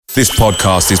This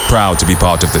podcast is proud to be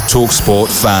part of the TalkSport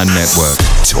Fan Network.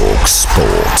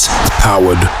 TalkSport.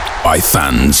 Powered by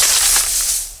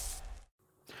fans.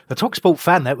 The TalkSport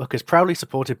Fan Network is proudly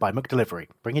supported by McDelivery,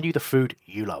 bringing you the food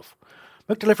you love.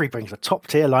 McDelivery brings a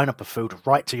top-tier lineup of food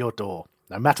right to your door.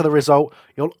 No matter the result,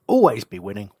 you'll always be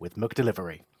winning with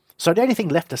McDelivery. So the only thing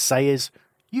left to say is,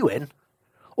 you in?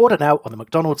 Order now on the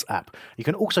McDonald's app. You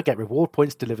can also get reward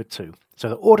points delivered too. So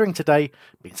the ordering today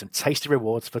means some tasty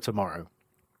rewards for tomorrow.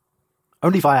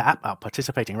 Only via app at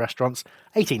participating restaurants.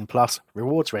 18 plus.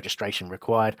 Rewards registration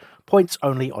required. Points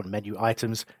only on menu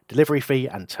items. Delivery fee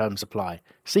and terms apply.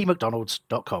 See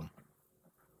mcdonalds.com.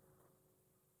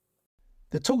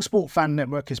 The TalkSport Fan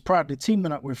Network is proudly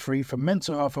teaming up with Free for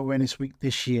Mental Health Awareness Week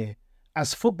this year.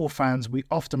 As football fans, we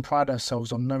often pride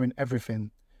ourselves on knowing everything,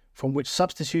 from which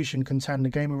substitution can turn the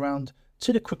game around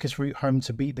to the quickest route home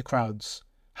to beat the crowds.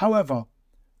 However,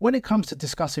 when it comes to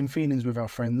discussing feelings with our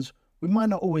friends, we might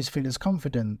not always feel as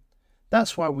confident.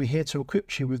 That's why we're here to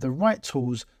equip you with the right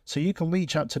tools so you can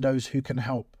reach out to those who can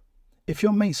help. If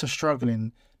your mates are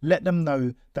struggling, let them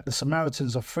know that the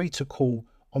Samaritans are free to call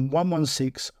on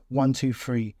 116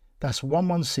 123. That's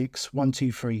 116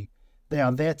 123. They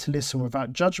are there to listen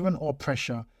without judgment or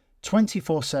pressure,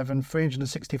 24/7,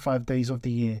 365 days of the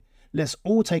year. Let's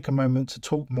all take a moment to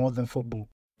talk more than football.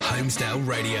 Homesdale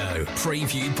Radio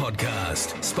Preview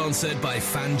Podcast, sponsored by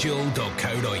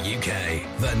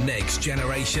FanDuel.co.uk, the next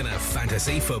generation of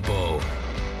fantasy football.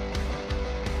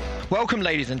 Welcome,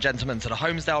 ladies and gentlemen, to the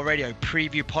Homesdale Radio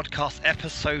Preview Podcast,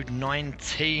 episode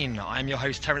 19. I'm your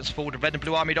host, Terence Ford of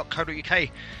redandbluearmy.co.uk,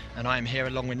 and I am here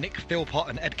along with Nick Philpott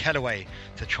and Ed Kellaway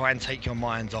to try and take your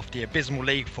minds off the abysmal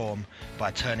league form by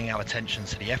turning our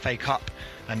attentions to the FA Cup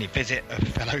and the visit of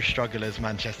fellow strugglers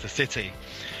Manchester City.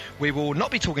 We will not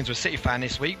be talking to a City fan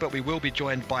this week, but we will be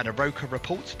joined by the Roker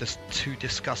Report to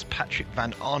discuss Patrick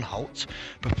Van Aanholt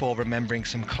before remembering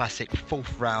some classic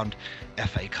fourth round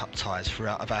FA Cup ties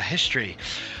throughout of our history.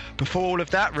 Before all of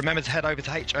that, remember to head over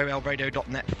to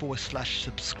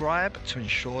holradio.net/subscribe to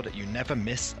ensure that you never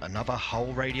miss another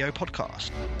Hull Radio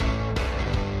podcast.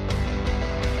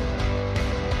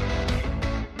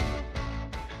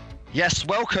 Yes,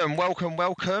 welcome.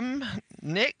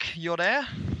 Nick, you're there?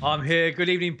 I'm here. Good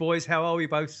evening, boys. How are we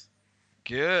both?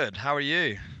 Good. How are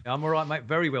you? I'm all right, mate.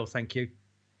 Very well, thank you.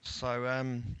 So,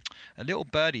 a little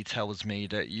birdie tells me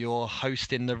that you're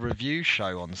hosting the review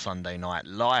show on Sunday night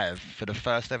live for the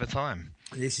first ever time.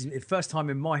 This is the first time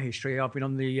in my history. I've been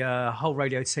on the Hull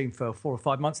Radio team for 4 or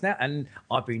 5 months now, and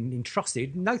I've been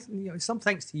entrusted, some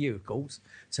thanks to you, of course,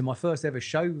 to my first ever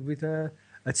show with a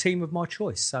team of my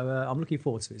choice. So I'm looking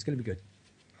forward to it. It's going to be good.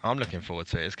 I'm looking forward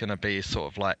to it. It's going to be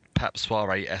sort of like Pap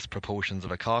Soiree-esque proportions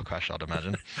of a car crash, I'd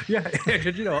imagine. Yeah,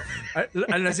 you know what?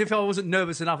 And as if I wasn't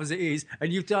nervous enough as it is,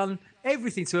 and you've done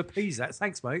everything to appease that.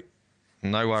 Thanks, mate.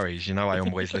 No worries. You know I'm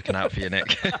always looking out for you,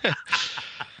 Nick.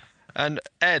 And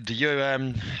Ed,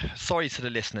 you sorry to the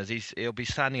listeners. He'll be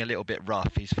sounding a little bit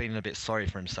rough. He's feeling a bit sorry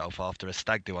for himself after a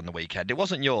stag do on the weekend. It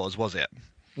wasn't yours, was it?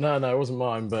 No, it wasn't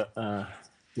mine, but...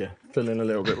 yeah, feeling a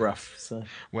little bit rough. So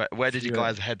where did you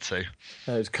guys head to? It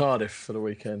was Cardiff for the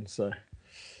weekend. So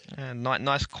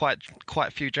nice, quite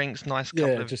a few drinks. Nice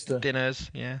couple of dinners.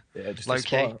 Yeah, just low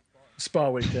a spa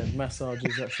weekend,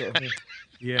 massages, that sort of thing.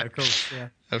 Yeah, of course. Yeah,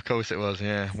 of course it was.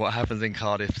 Yeah, what happens in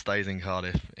Cardiff stays in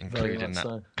Cardiff, including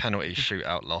that penalty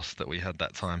shootout loss that we had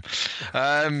that time.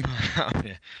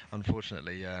 Yeah,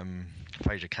 unfortunately,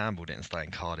 Fraser Campbell didn't stay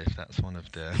in Cardiff. That's one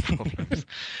of the problems.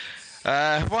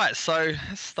 Right, so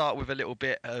let's start with a little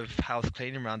bit of house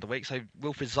cleaning around the week. So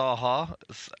Wilfried Zaha,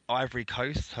 Ivory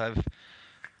Coast have,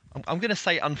 I'm going to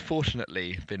say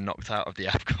unfortunately, been knocked out of the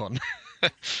AFCON,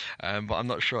 but I'm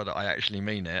not sure that I actually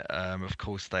mean it. Of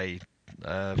course, they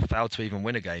failed to even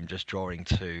win a game, just drawing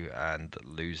 2 and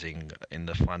losing in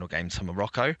the final game to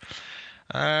Morocco.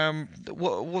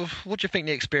 What do you think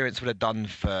the experience would have done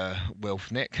for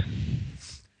Wilf, Nick?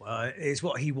 Well, it's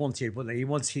what he wanted, wasn't it? He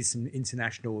wanted some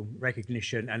international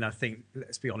recognition, and I think,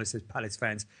 let's be honest, as Palace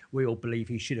fans, we all believe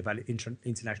he should have had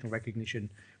international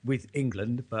recognition with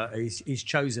England, but he's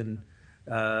chosen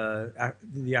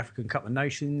the African Cup of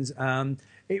Nations.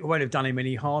 It won't have done him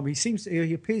any harm. He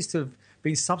appears to have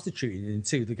been substituted in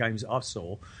 2 of the games that I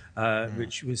saw,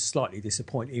 which was slightly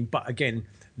disappointing. But again,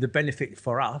 the benefit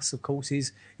for us, of course,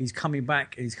 is he's coming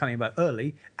back. He's coming back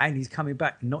early, and he's coming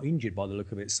back not injured by the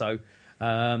look of it. So.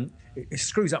 It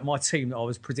screws up my team that I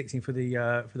was predicting for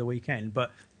the weekend, but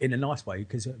in a nice way,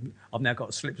 because I've now got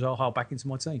to slip Zaha back into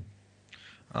my team.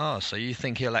 Oh, so you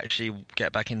think he'll actually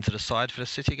get back into the side for the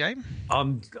City game?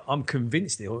 I'm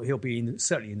convinced he'll be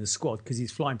certainly in the squad because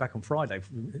he's flying back on Friday.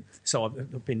 So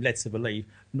I've been led to believe,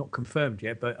 not confirmed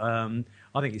yet, but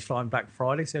I think he's flying back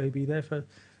Friday, so he'll be there for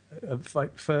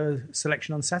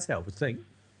selection on Saturday, I would think.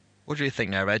 What do you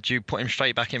think now, Ed? Do you put him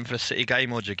straight back in for the City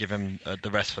game, or do you give him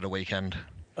the rest for the weekend?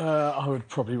 I would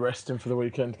probably rest him for the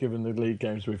weekend, given the league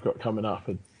games we've got coming up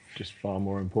are just far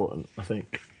more important, I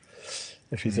think.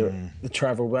 If he's the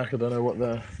travel back, I don't know what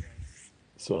the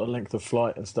sort of length of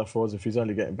flight and stuff was. If he's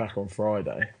only getting back on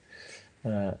Friday,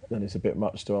 then it's a bit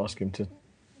much to ask him to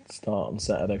start on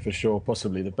Saturday for sure.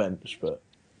 Possibly the bench, but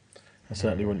I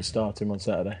certainly wouldn't start him on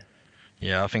Saturday.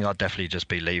 Yeah, I think I'd definitely just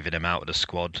be leaving him out of the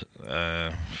squad.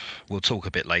 We'll talk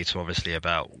a bit later, obviously,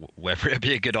 about whether it'd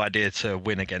be a good idea to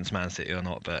win against Man City or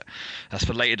not, but that's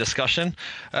for later discussion.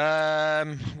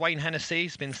 Wayne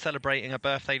Hennessy's been celebrating a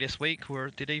birthday this week.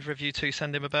 Did either of you two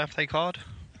send him a birthday card?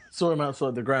 Saw him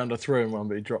outside the ground. I threw him one,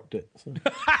 but he dropped it. So.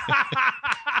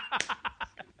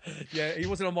 Yeah, he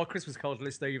wasn't on my Christmas card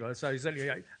list either, so he's only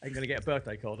ain't going to get a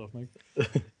birthday card off me.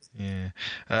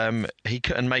 Yeah. He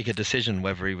couldn't make a decision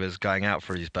whether he was going out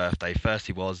for his birthday. First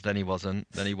he was, then he wasn't,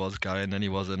 then he was going, then he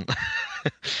wasn't.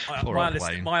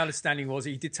 My understanding was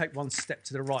he did take one step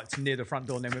to the right to near the front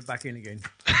door and then went back in again.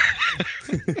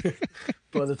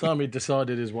 By the time he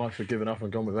decided his wife had given up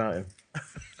and gone without him.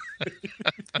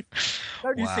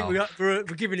 Don't you think we're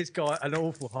giving this guy an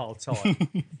awful hard time?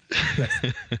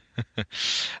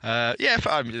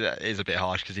 It is a bit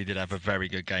harsh because he did have a very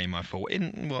good game, I thought,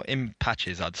 in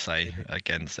patches, I'd say,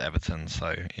 against Everton.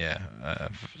 So yeah, a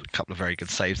couple of very good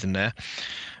saves in there,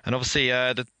 and obviously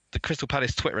the Crystal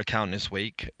Palace Twitter account this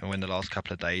week, or in the last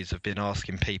couple of days, have been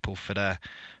asking people for their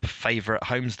favourite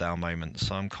Holmesdale moments.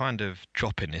 So I'm kind of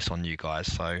dropping this on you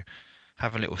guys. So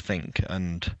have a little think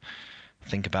and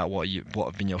think about what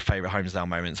have been your favourite Holmesdale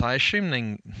moments. I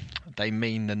assume they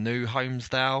mean the new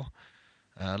Holmesdale.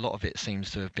 A lot of it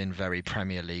seems to have been very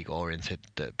Premier League oriented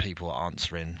that people are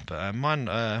answering. But mine.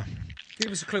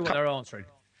 Give us a clue what they're answering.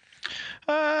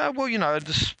 Well,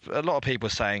 just a lot of people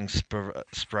saying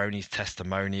Speroni's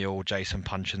testimonial, Jason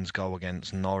Punchin's goal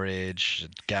against Norwich,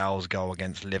 Gal's goal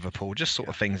against Liverpool, just sort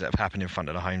of things that have happened in front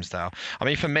of the Holmesdale. I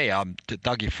mean, for me,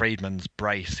 Dougie Freedman's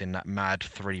brace in that mad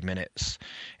 3 minutes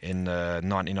in the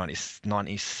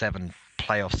 1997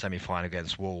 playoff semi-final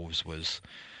against Wolves was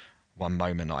one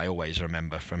moment I always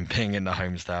remember from being in the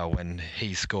Holmesdale when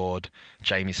he scored.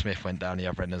 Jamie Smith went down the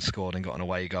other end and scored and got an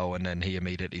away goal, and then he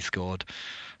immediately scored.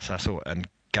 So that's all. And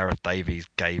Gareth Davies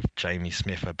gave Jamie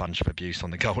Smith a bunch of abuse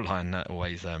on the goal line. That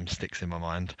always sticks in my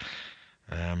mind.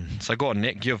 So go on,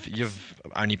 Nick. You've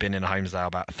only been in a Holmesdale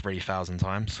about 3,000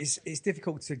 times. It's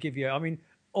difficult to give you. I mean,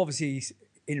 obviously,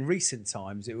 in recent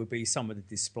times, it would be some of the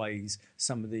displays,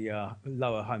 some of the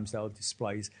lower Holmesdale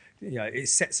displays. It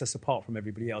sets us apart from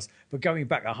everybody else. But going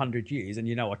back 100 years,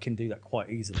 and I can do that quite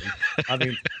easily. I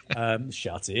mean,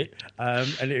 shut it.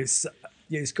 And it's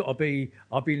got to be.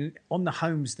 I've been on the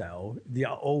Holmesdale, the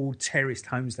old terraced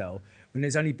Holmesdale, when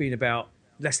there's only been about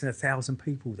less than 1,000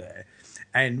 people there.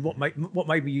 And what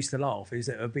made me used to laugh is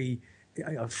that it would be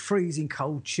a freezing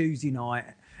cold Tuesday night,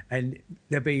 and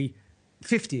there'd be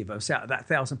 50 of us out of that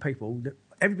 1,000 people.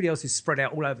 Everybody else is spread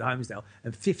out all over the Holmesdale,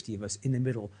 and 50 of us in the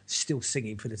middle still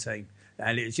singing for the team.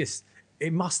 And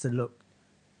it must have looked.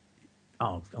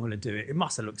 Oh, I'm going to do it. It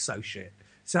must have looked so shit.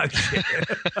 So shit.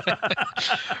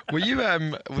 Were you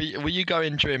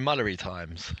going during Mullery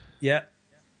times? Yeah.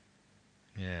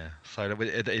 Yeah. So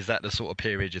is that the sort of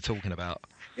period you're talking about?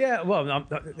 Yeah. Well,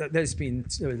 there's been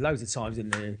loads of times in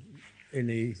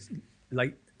the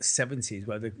late 70s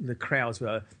where the crowds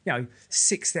were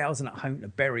 6,000 at home to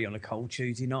Bury on a cold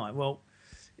Tuesday night. Well,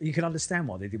 you can understand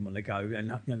why they didn't want to go,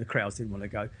 and the crowds didn't want to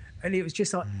go, and it was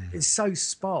just like it's so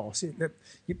sparse.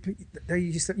 You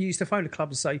used to phone the club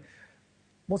and say,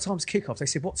 "What time's kick-off?" They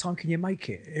said, "What time can you make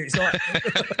it?" It's like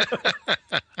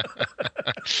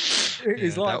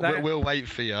it's like that. We'll wait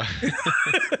for you.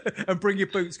 And bring your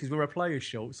boots because we're a players'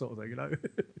 short, sort of thing,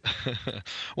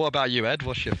 What about you, Ed?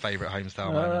 What's your favourite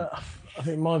Holmesdale moment? I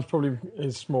think mine's probably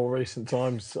is more recent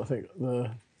times. I think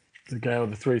the Gale,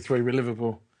 the 3-3 with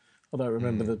Liverpool. I don't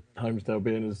remember the Holmesdale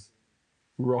being as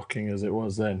rocking as it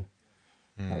was then.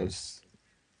 That was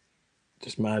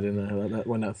just mad in there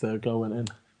when that third goal went in.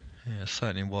 Yeah, it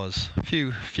certainly was. A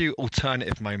few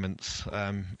alternative moments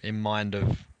in mind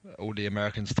of all the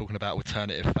Americans talking about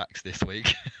alternative facts this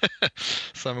week.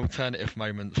 Some alternative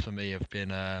moments for me have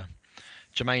been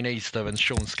Jermaine Easter and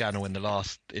Sean Scannell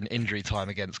in injury time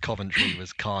against Coventry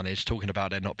was carnage. Talking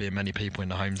about there not being many people in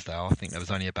the Homesdale, I think there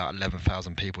was only about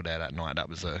 11,000 people there that night. That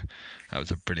was a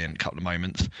brilliant couple of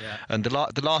moments. Yeah. And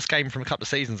the last game from a couple of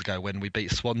seasons ago when we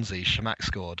beat Swansea, Shamak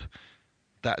scored.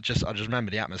 I just remember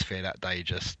the atmosphere that day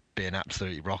just being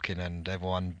absolutely rocking and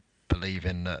everyone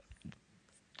believing that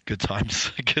good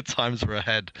times were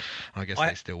ahead. I guess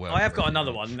they still were. I have got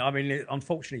another one. I mean,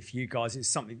 unfortunately for you guys, it's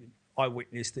something I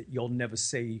witnessed that you'll never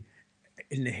see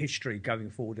in the history going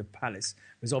forward of Palace.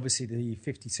 Was obviously the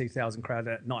 52,000 crowd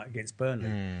that night against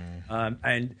Burnley,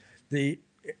 and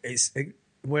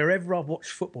wherever I've watched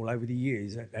football over the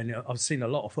years, and I've seen a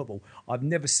lot of football, I've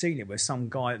never seen it where some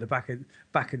guy at the back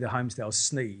of the Homesdale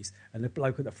sneezed and the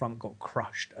bloke at the front got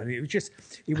crushed. And it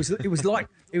was like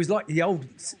the old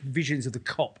visions of the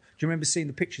Kop. Do you remember seeing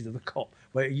the pictures of the Kop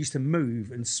where it used to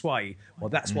move and sway? Well,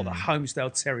 that's what the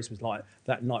Homesdale Terrace was like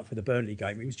that night for the Burnley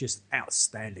game. It was just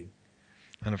outstanding.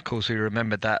 And of course, we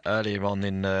remembered that earlier on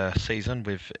in the season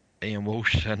with Ian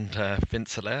Walsh and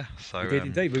Vince Hilaire. So we did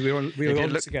indeed. We were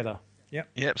on together.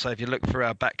 Yep. So if you look through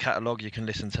our back catalogue, you can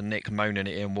listen to Nick moaning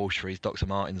at Ian Walsh for his Dr.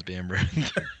 Martens being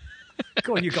ruined.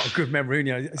 God, you've got a good memory, you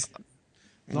know.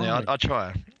 Yeah, I'll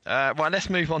try. Well, let's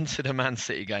move on to the Man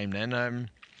City game then.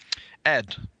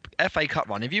 Ed, FA Cup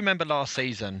run. If you remember last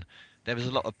season, there was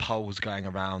a lot of polls going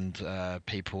around,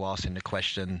 people asking the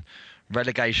question,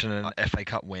 relegation and FA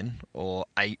Cup win, or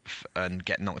 8th and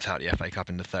get knocked out of the FA Cup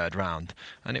in the 3rd round,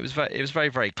 and it was very,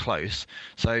 very close.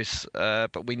 So,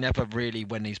 but we never really,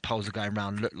 when these polls are going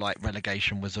around, looked like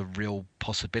relegation was a real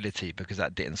possibility because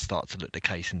that didn't start to look the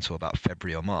case until about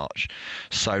February or March.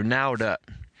 So now that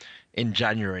in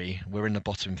January we're in the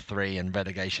bottom 3 and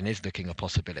relegation is looking a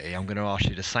possibility, I'm going to ask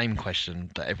you the same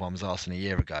question that everyone was asking a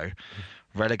year ago: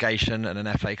 relegation and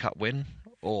an FA Cup win,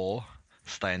 or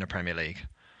stay in the Premier League?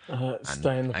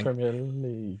 Stay in the Premier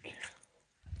League.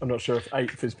 I'm not sure if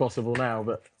 8th is possible now,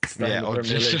 but stay in the Premier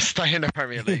League. Just stay in the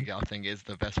Premier League, I think, is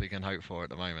the best we can hope for at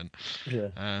the moment.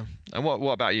 Yeah. And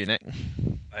what about you, Nick?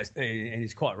 And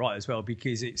it's quite right as well,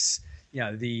 because it's, you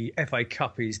know, the FA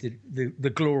Cup is the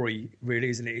glory, really,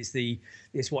 isn't it?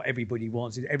 It's what everybody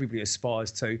wants, everybody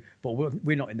aspires to. But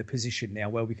we're not in the position now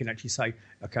where we can actually say,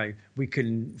 okay,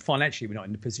 financially we're not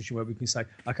in the position where we can say,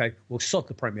 okay, we'll sod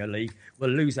the Premier League, we'll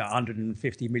lose that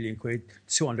 150 million quid,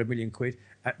 200 million quid,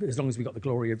 as long as we've got the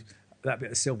glory of that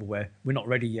bit of silverware. We're not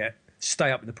ready yet.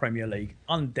 Stay up in the Premier League.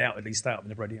 Undoubtedly stay up in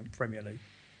the Premier League.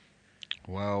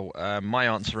 Well, my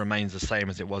answer remains the same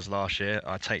as it was last year.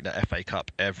 I take the FA Cup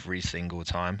every single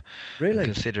time. Really?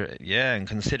 And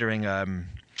considering,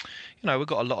 you know, we've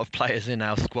got a lot of players in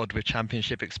our squad with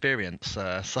championship experience,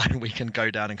 so we can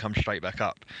go down and come straight back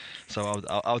up. So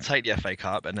I'll take the FA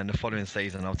Cup, and then the following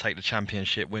season I'll take the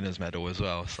championship winners medal as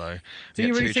well. So do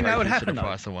you really think that would happen? The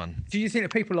price of one. Do you think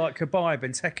that people like Kabay,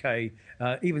 Benteke,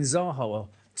 even Zaha, or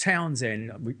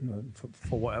Townsend,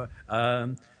 for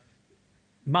whatever,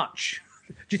 Much?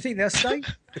 Do you think they'll stay?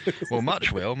 Well,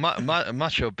 Much will.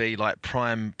 Much will be like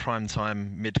prime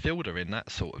time midfielder in that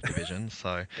sort of division.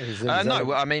 So no,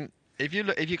 well, I mean, if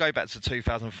you go back to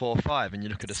 2004-05 and you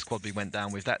look at the squad we went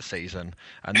down with that season,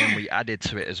 and then we added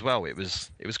to it as well, it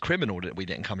was criminal that we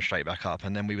didn't come straight back up,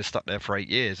 and then we were stuck there for 8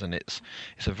 years, and it's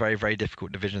a very, very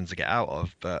difficult division to get out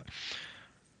of, but.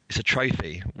 It's a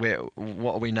trophy.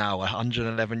 What are we now?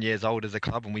 111 years old as a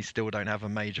club, and we still don't have a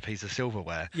major piece of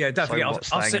silverware. Yeah, definitely.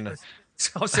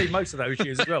 I've seen most of those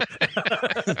years as well.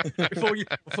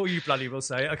 before you bloody will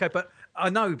say it. Okay, but I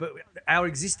know, but our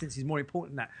existence is more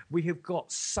important than that. We have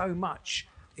got so much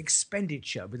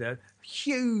expenditure with a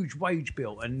huge wage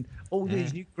bill and all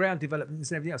these new ground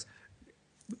developments and everything else.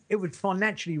 It would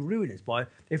financially ruin us I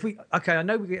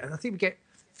think we get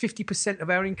 50% of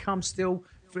our income still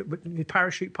with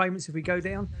parachute payments if we go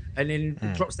down, and then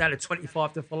it drops down to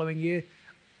 25 the following year.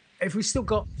 If we still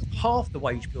got half the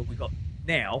wage bill we got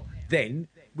now, then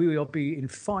we will be in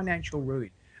financial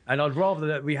ruin. And I'd rather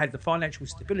that we had the financial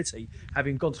stability,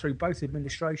 having gone through both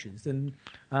administrations, than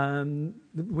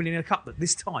winning a cup. But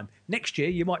this time, next year,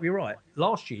 you might be right.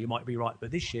 Last year, you might be right,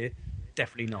 but this year,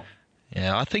 definitely not.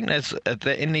 Yeah, I think there's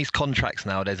in these contracts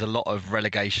now, there's a lot of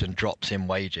relegation drops in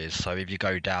wages. So if you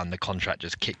go down, the contract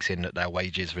just kicks in that their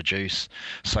wages reduce.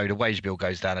 So the wage bill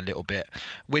goes down a little bit.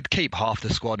 We'd keep half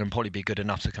the squad and probably be good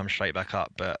enough to come straight back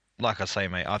up. But like I say,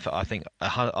 mate, I think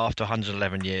after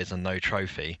 111 years and no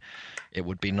trophy, it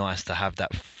would be nice to have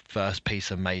that first piece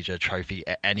of major trophy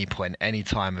at any point, any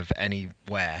time of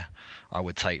anywhere. I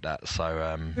would take that.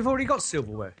 So we've already got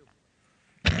silverware.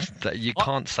 That you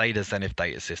can't say there's Zenith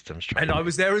Data Systems. And I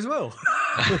was there as well.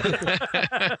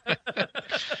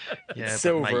 Yeah,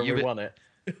 silver, mate, we won it.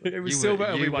 It was silver,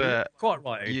 and we won it. Quite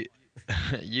right.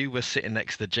 you were sitting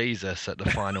next to Jesus at the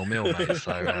final meal, mate.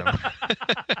 So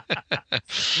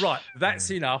right,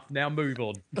 that's enough. Now move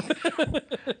on.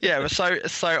 Yeah. So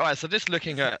all right. So just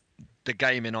looking at the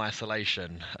game in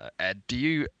isolation, Ed, do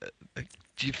you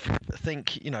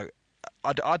think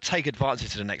I'd take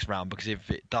advantage to the next round, because if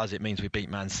it does, it means we beat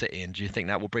Man City, and do you think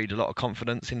that will breed a lot of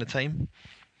confidence in the team?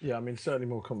 Yeah, I mean, certainly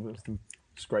more confidence than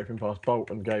scraping past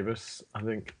Bolton gave us. I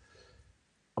think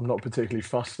I'm not particularly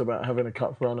fussed about having a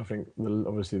cup run. I think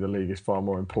obviously the league is far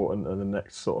more important, and the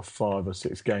next sort of 5 or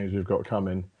 6 games we've got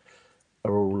coming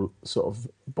are all sort of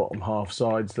bottom half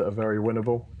sides that are very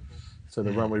winnable. So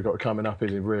the run we've got coming up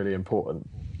is really important.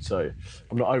 So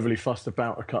I'm not overly fussed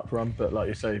about a cup run, but like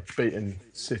you say, beating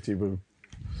City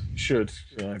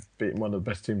beating one of the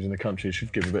best teams in the country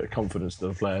should give a bit of confidence to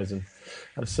the players, and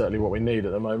that's certainly what we need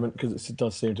at the moment, because it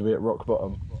does seem to be at rock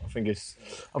bottom. I think it's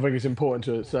important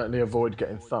to certainly avoid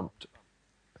getting thumped.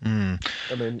 I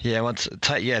mean,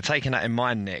 taking that in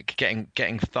mind, Nick,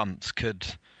 getting thumped could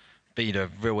be the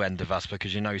real end of us,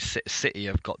 because City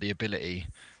have got the ability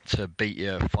to beat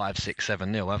you 5, 6,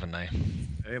 7-0, haven't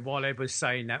they? While Ed was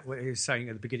saying that, what he was saying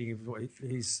at the beginning of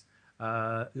his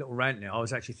little rant now, I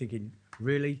was actually thinking,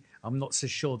 really? I'm not so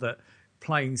sure that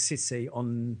playing City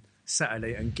on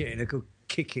Saturday and getting a good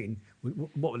kick in,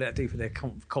 what would that do for their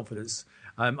confidence?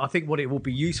 I think what it will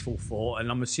be useful for,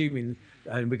 and I'm assuming,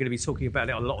 and we're going to be talking about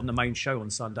it a lot on the main show on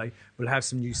Sunday, we'll have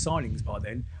some new signings by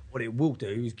then. What it will do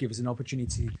is give us an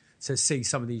opportunity to see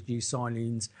some of these new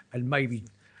signings and maybe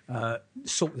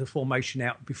sort the formation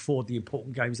out before the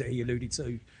important games that he alluded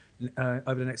to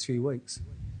over the next few weeks.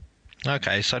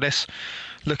 Okay, so let's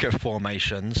look at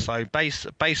formations. So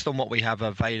based on what we have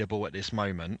available at this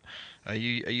moment, are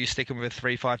you sticking with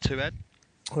 3-5-2, Ed?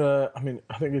 I mean,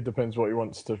 I think it depends what he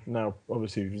wants to. Now,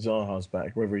 obviously, Zaha's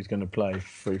back, whether he's going to play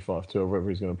 3-5-2 or whether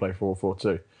he's going to play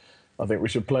 4-4-2. I think we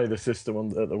should play the system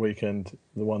at the weekend,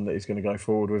 the one that he's going to go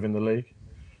forward with in the league,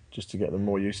 just to get them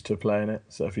more used to playing it.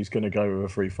 So if he's going to go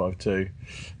with a 3-5-2,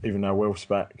 even though Wilf's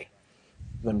back,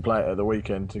 then play it at the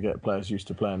weekend to get players used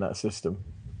to playing that system.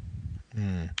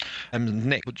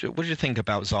 Nick, what do you think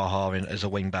about Zaha as a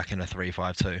wing back in a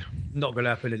 3-5-2? Not going to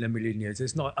happen in a million years.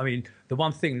 It's not. I mean, the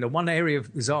one area of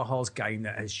Zaha's game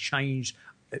that has changed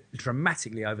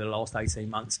dramatically over the last 18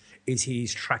 months is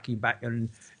he's tracking back and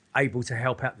able to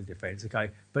help out the defence. Okay,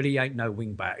 but he ain't no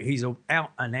wing back. He's an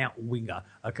out and out winger.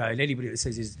 Okay, and anybody that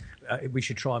says we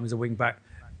should try him as a wing back,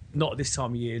 not at this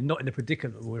time of year, not in the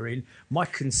predicament we're in.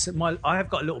 I have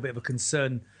got a little bit of a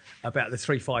concern about the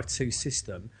 3-5-2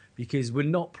 system, because we're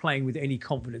not playing with any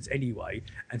confidence anyway,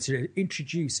 and to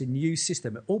introduce a new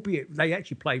system, albeit they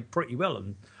actually played pretty well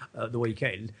on the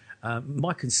weekend,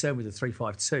 my concern with the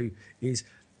 3-5-2 is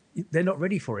they're not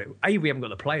ready for it. We haven't got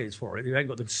the players for it. We haven't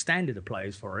got the standard of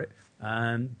players for it.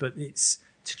 But it's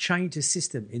to change the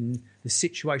system in the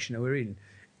situation that we're in.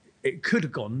 It could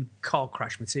have gone car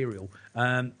crash material.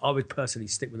 I would personally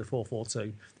stick with the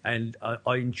 4-4-2, and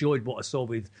I enjoyed what I saw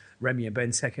with Remy and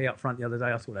Benteke up front the other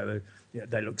day. I thought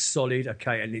they looked solid.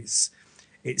 Okay, and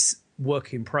it's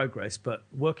work in progress, but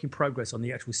work in progress on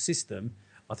the actual system,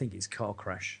 I think it's car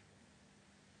crash.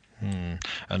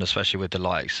 And especially with the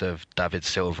likes of David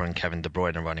Silva and Kevin De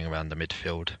Bruyne running around the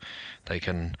midfield, they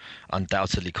can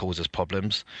undoubtedly cause us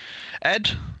problems. Ed,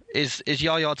 is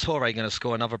Yaya Toure going to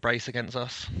score another brace against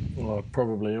us? Well,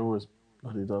 probably always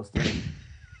bloody does.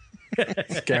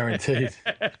 It's guaranteed.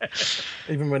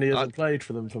 Even when he hasn't played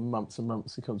for them for months and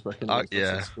months, he comes back in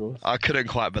and scores. I couldn't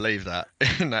quite believe that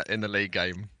in the league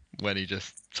game, when he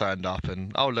just turned up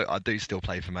and, oh look, I do still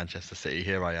play for Manchester City.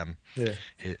 Here I am. Yeah.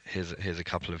 Here's a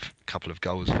couple of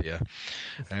goals for you.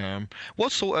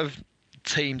 What sort of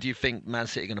team do you think Man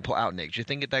City are going to put out, Nick? Do you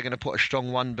think they're going to put a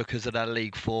strong one because of their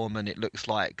league form, and it looks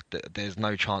like there's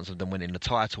no chance of them winning the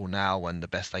title now, and the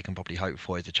best they can probably hope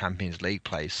for is the Champions League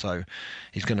place? So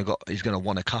he's going to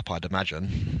want a cup, I'd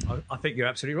imagine. I think you're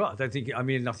absolutely right. I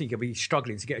think he'll be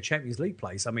struggling to get a Champions League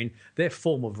place. I mean, their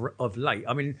form of late.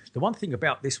 I mean, the one thing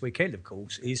about this weekend, of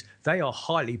course, is they are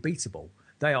highly beatable.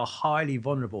 They are highly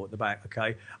vulnerable at the back.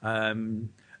 Okay,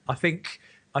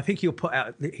 I think he'll put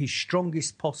out his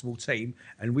strongest possible team,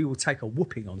 and we will take a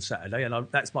whooping on Saturday, and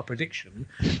that's my prediction,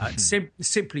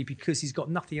 simply because he's got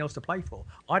nothing else to play for.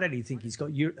 I don't even think he's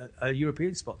got a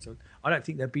European spot. So I don't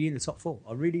think they'll be in the top 4.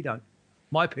 I really don't.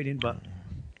 My opinion, but...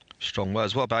 Strong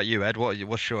words. What about you, Ed?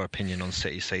 What's your opinion on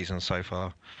City's season so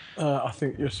far? I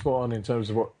think you're spot on in terms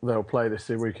of what they'll play this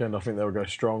weekend. I think they'll go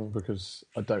strong, because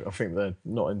I think they're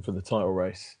not in for the title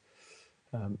race.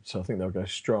 So I think they'll go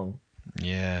strong.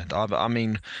 Yeah, I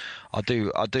mean, I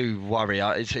do worry.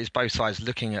 It's both sides.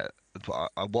 Looking at,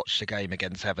 I watched the game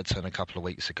against Everton a couple of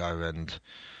weeks ago, and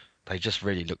they just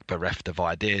really looked bereft of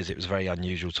ideas. It was very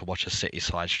unusual to watch a City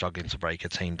side struggling to break a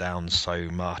team down so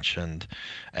much, and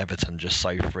Everton just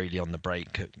so freely on the break,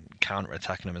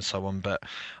 counter-attacking them and so on. But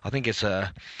I think it's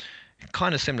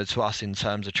kind of similar to us in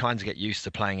terms of trying to get used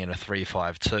to playing in a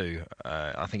 3-5-2.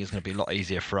 I think it's going to be a lot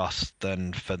easier for us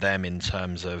than for them in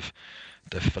terms of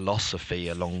the philosophy,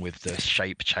 along with the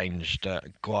shape change that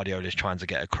Guardiola is trying to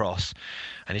get across.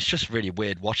 And it's just really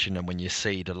weird watching them when you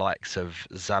see the likes of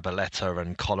Zabaleta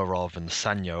and Kolarov and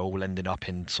Sanyo all ending up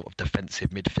in sort of defensive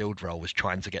midfield roles,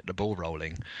 trying to get the ball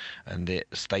rolling. And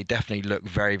they definitely look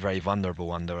very, very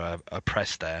vulnerable under a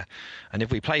press there. And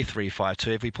if we play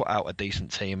 3-5-2, if we put out a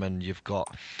decent team and you've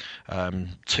got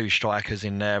 2 strikers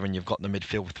in there and you've got the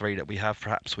midfield 3 that we have,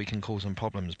 perhaps we can cause some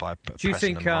problems by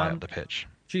pressing them high up the pitch.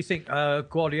 Do you think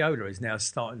Guardiola is now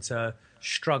starting to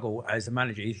struggle as a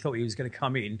manager? He thought he was going to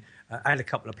come in, add a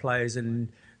couple of players and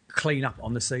clean up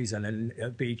on the season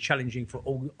and be challenging for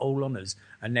all honours.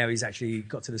 And now he's actually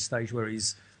got to the stage where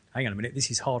he's, hang on a minute, this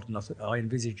is harder than I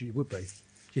envisaged it would be. Do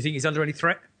you think he's under any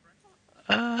threat?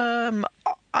 I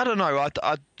don't know.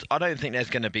 I don't think there's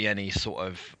going to be any sort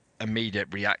of immediate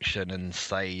reaction and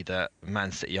say that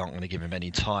Man City aren't going to give him any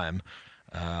time.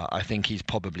 I think he's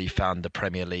probably found the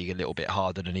Premier League a little bit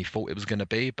harder than he thought it was going to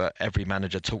be, but every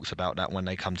manager talks about that when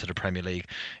they come to the Premier League.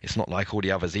 It's not like all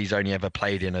the others. He's only ever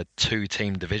played in a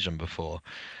 2-team division before,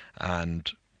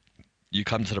 and you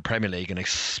come to the Premier League, and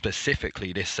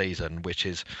specifically this season, which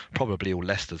is probably all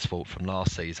Leicester's fault from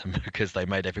last season because they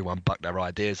made everyone buck their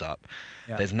ideas up.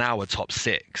 Yeah. There's now a top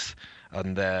 6,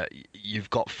 and you've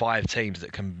got 5 teams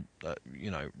that can,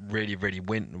 really, really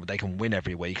win. They can win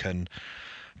every week and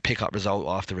pick up result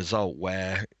after result,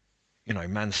 where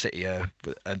Man City are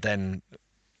then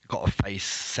got to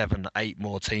face 7-8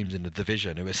 more teams in the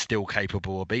division who are still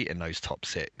capable of beating those top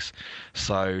 6.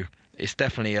 So it's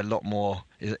definitely a lot more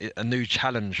a new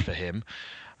challenge for him,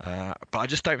 but I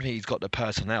just don't think he's got the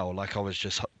personnel, like I was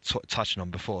just touching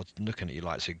on before, looking at you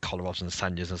like Kolarovs and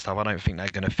Sanyas and stuff. I don't think they're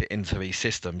going to fit into his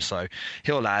system, so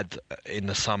he'll add in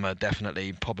the summer,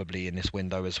 definitely, probably in this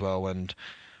window as well, and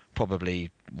probably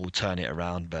will turn it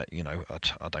around. But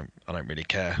I don't really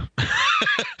care.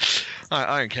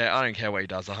 I don't care. I don't care what he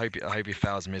does. I hope he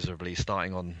fails miserably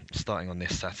starting on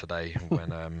this Saturday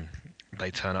when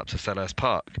they turn up to Selhurst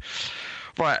Park.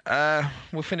 Right,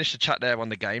 we'll finish the chat there on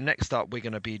the game. Next up, we're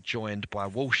going to be joined by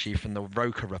Walshy from the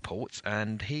Roker Report,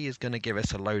 and he is going to give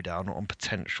us a lowdown on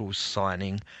potential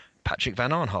signing Patrick Van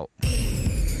Aanholt.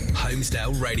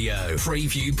 Homesdale Radio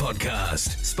Preview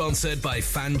Podcast, sponsored by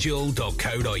FanDuel.co.uk.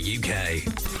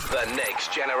 The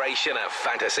next generation of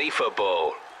fantasy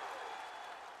football.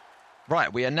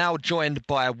 Right, we are now joined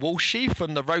by Walshy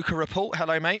from the Roker Report.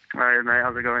 Hello, mate. Hi, mate.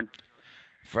 How's it going?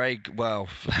 Very well.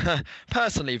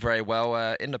 Personally, very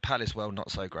well. In the Palace world,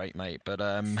 not so great, mate. But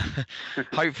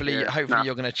hopefully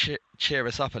you're going to cheer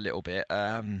us up a little bit.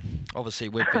 Obviously,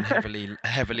 we've been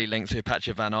heavily linked to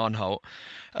Patrick Van Aanholt.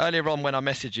 Earlier on, when I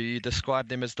messaged you, you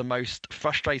described him as the most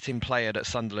frustrating player that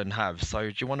Sunderland have. So,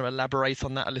 do you want to elaborate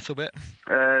on that a little bit?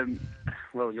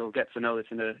 Well, you'll get to know this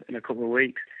in a couple of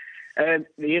weeks.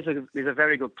 He's a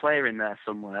very good player in there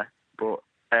somewhere, but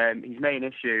his main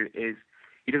issue is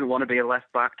he doesn't want to be a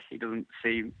left back. He doesn't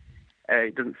seem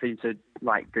to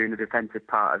like doing the defensive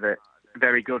part of it.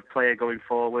 Very good player going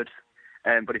forward,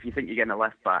 but if you think you're getting a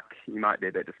left back, you might be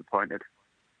a bit disappointed.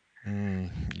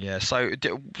 Yeah. So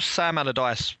Sam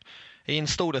Allardyce, he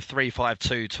installed a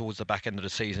 3-5-2 towards the back end of the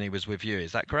season. He was with you.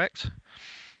 Is that correct?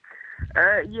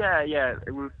 Yeah.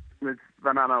 It was with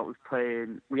Van Aanholt was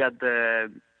playing. We had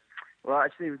well,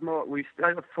 actually, it was more. We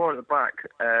had 4 at the back,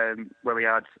 where we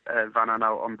had Van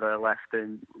Aanholt on the left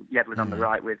and Yedlin on the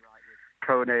right, with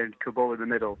Kone and Kabul in the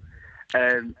middle.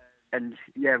 And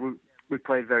yeah, we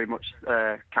played very much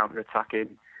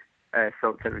counter-attacking,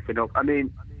 soaked everything up. I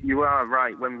mean, you are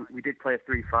right. When we did play a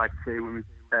 3-5-2 when we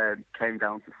came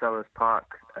down to Selhurst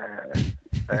Park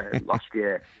last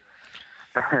year.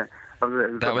 The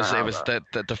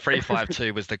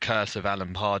 3-5-2 was the curse of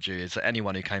Alan Pardew. Is that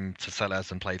anyone who came to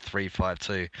Selhurst and played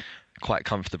 3-5-2 quite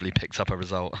comfortably picked up a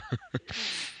result?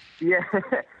 Yeah,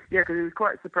 because it was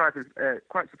quite surprising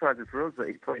for us that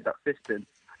he played that system.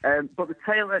 But the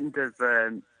tail end of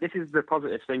this is the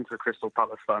positive thing for Crystal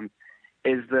Palace fans,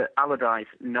 is that Allardyce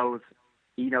knows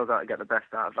how to get the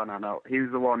best out of Van Aanholt. He was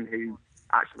the one who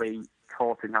actually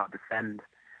taught him how to defend,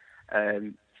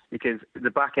 because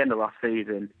the back end of last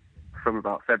season, from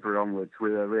about February onwards, we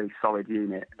were a really solid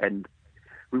unit, and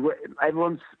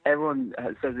everyone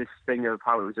says this thing of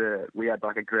how it was we had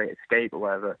like a great escape or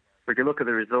whatever. But if you look at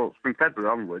the results from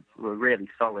February onwards, we were really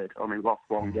solid. Only lost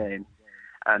 1 game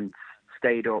and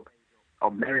stayed up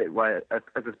on merit, where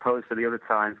as opposed to the other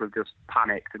times we've just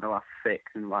panicked in the last 6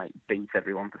 and like beat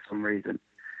everyone for some reason.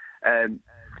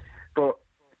 But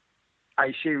I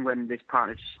assume when this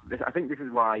partner, I think this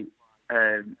is why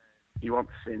he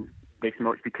wants him this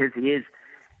much, because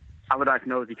Allardyce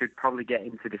knows he could probably get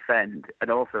him to defend,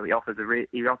 and also he offers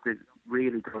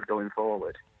really good going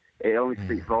forward. It only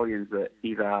speaks volumes that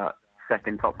he's our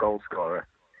second top goal scorer,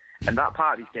 and that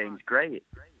part of his game is great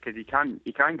because he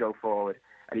can go forward,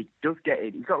 and he does get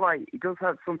it. He does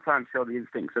have sometimes show the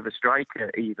instincts of a striker.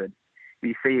 Even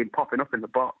you see him popping up in the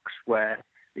box where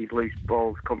these loose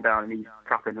balls come down and he's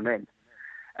trapping them in.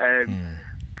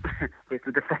 It's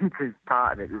the defensive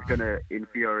part of it that's going to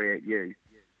infuriate you,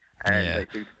 and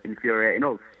it's infuriating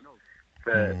us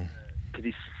because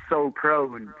he's so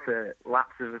prone to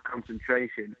lapses of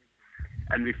concentration.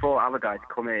 And before Allardyce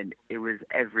come in, it was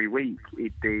every week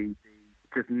he'd be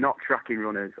just not tracking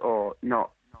runners or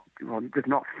just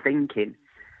not thinking.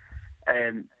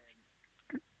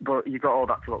 But you've got all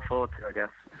that to look forward to, I guess.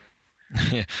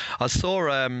 Yeah, I saw.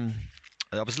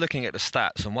 I was looking at the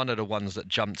stats, and one of the ones that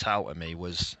jumped out at me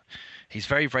was he's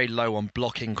very, very low on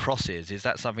blocking crosses. Is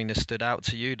that something that stood out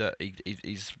to you, that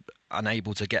he's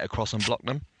unable to get across and block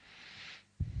them?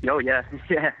 Oh yeah,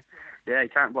 he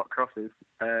can't block crosses.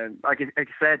 Like I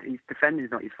said, his defending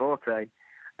is not his forte.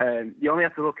 You only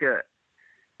have to look at.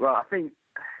 Well, I think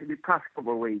in the past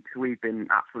couple of weeks we've been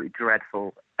absolutely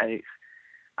dreadful, and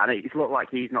it's looked like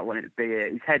he's not wanting to be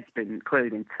here. His head's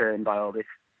clearly been turned by all this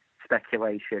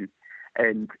speculation.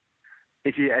 And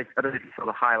I don't know if you saw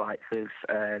the highlights of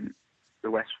the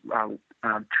West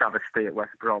travesty at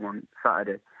West Brom on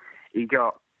Saturday.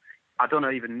 I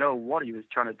don't even know what he was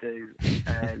trying to do.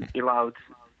 He allowed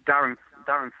Darren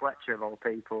Fletcher, of all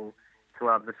people, to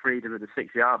have the freedom of the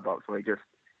 6-yard box, where he just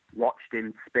watched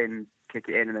him spin, kick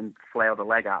it in, and then flail the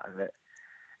leg out of it.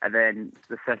 And then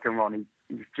the second one,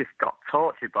 he just got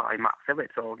tortured by Matt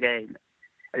Phillips all game.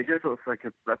 And it just looks like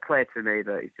a player to me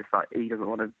that he's just like he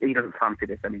doesn't fancy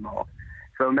this anymore.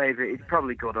 So maybe it's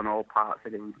probably good on all parts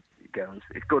that he goes.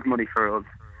 It's good money for us.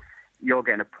 You're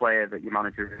getting a player that your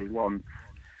manager really wants,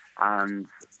 and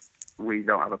we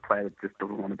don't have a player that just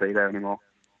doesn't want to be there anymore.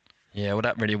 Yeah, well,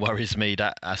 that really worries me,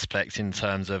 that aspect, in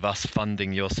terms of us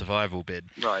funding your survival bid.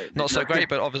 Right. Not so great,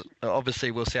 but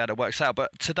obviously we'll see how that works out.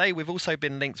 But today we've also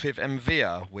been linked with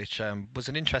M'Vila, which was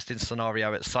an interesting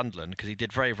scenario at Sunderland, because he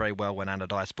did very, very well when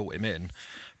Allardyce brought him in.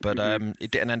 But he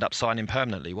didn't end up signing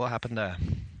permanently. What happened there?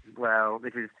 Well,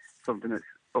 this is something that's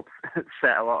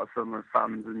upset a lot of Sunderland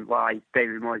fans, and why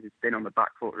David Moyes has been on the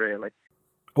back foot, really.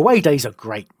 Away days are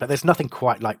great, but there's nothing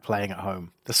quite like playing at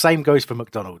home. The same goes for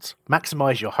McDonald's.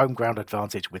 Maximise your home ground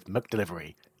advantage with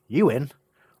McDelivery. You in?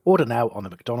 Order now on the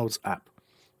McDonald's app.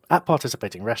 At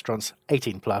participating restaurants,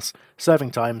 18 plus,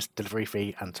 serving times, delivery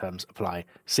fee and terms apply.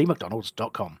 See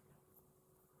mcdonalds.com.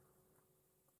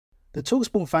 The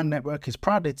TalkSport Fan Network is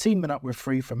proudly teaming up with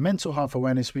Free for Mental Health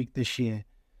Awareness Week this year.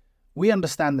 We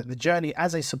understand that the journey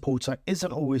as a supporter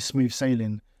isn't always smooth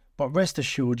sailing, but rest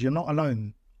assured you're not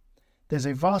alone. There's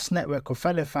a vast network of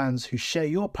fellow fans who share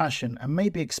your passion and may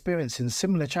be experiencing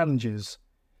similar challenges.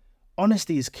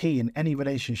 Honesty is key in any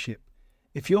relationship.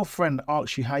 If your friend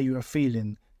asks you how you are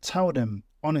feeling, tell them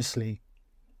honestly.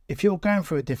 If you're going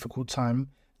through a difficult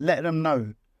time, let them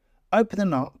know.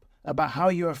 Opening up about how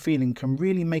you are feeling can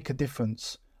really make a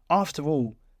difference. After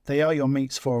all, they are your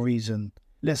mates for a reason.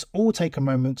 Let's all take a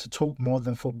moment to talk more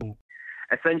than football.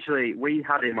 Essentially, we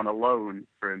had him on a loan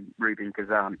from Rubin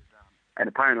Kazan. And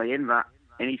apparently in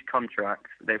his contract,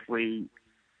 that if we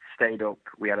stayed up,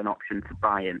 we had an option to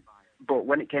buy him. But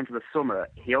when it came to the summer,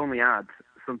 he only had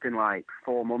something like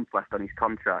 4 months left on his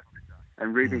contract.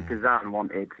 And Rubin Kazan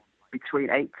wanted between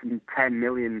 £8 and £10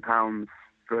 million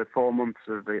for 4 months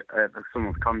of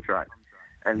someone's contract.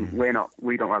 And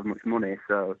we don't have much money,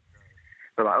 so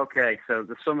we're like, okay. So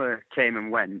the summer came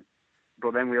and went,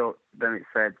 but then it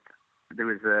said there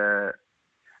was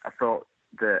I thought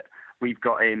that we've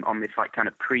got him on this like kind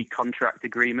of pre-contract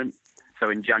agreement. So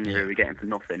in January we get him for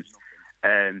nothing.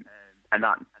 And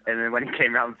then when he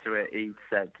came round to it, he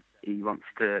said he wants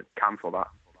to cancel that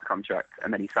contract.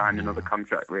 And then he signed another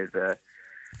contract with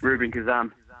Rubin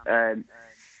Kazan.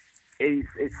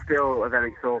 It's still a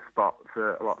very sore spot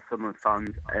for a lot of Sunderland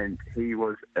fans, and he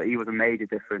was a major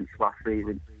difference last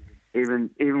season. Even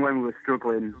when we were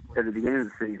struggling at the beginning of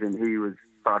the season, he was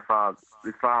by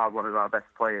far one of our best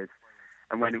players.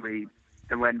 And when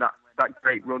that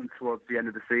great run towards the end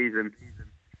of the season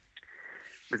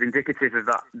was indicative of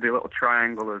the little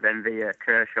triangle of M'Vila,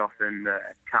 Kirchhoff and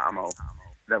Cattermole,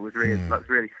 that was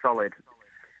really solid.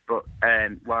 But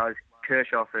whereas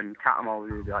Kirchhoff and Cattermole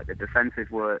do like the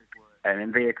defensive work,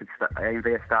 and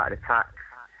Envia started attacks,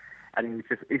 and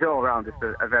he's all around just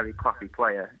a very classy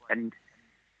player. And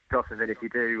God forbid if you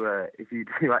do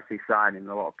actually sign him,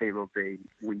 a lot of people will be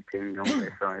weeping on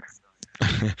their side.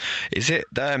 Is it?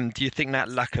 Do you think that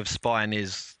lack of spine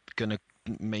is going to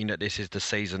mean that this is the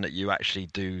season that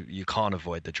you can't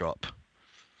avoid the drop?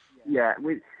 Yeah,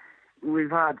 we've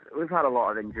had a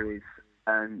lot of injuries,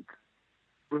 and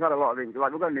we've had a lot of injuries.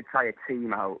 Like, we've got an entire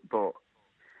team out, but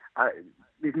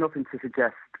there's nothing to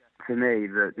suggest to me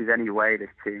that there's any way this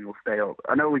team will stay up.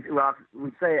 I know we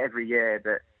say it every year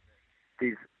that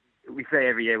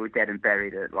we're dead and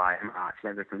buried at like March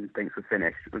and everyone thinks we're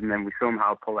finished, and then we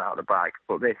somehow pull it out of the bag.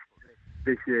 But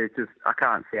this year, I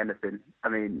can't see anything. I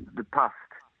mean, the past,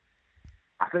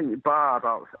 I think, bar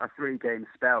about a 3-game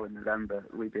spell in November,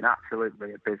 we've been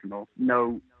absolutely abysmal.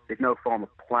 There's no form of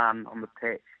plan on the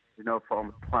pitch. There's no form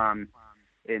of plan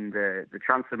in the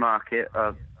transfer market.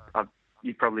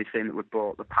 You've probably seen that we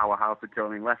bought the powerhouse of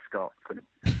Johnny Lescott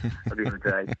the other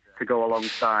day to go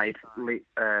alongside,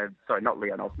 not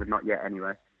Leon Osmond, not yet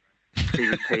anyway.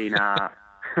 Steven Pienaar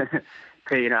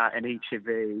and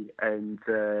Ichibi, and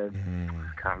I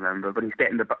can't remember, but he's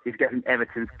getting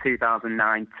Everton's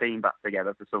 2009 team back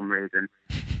together for some reason,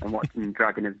 and watching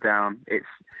dragging us down. If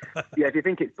you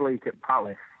think it's bleak at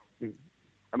Palace,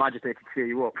 am I just here to cheer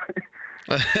you up?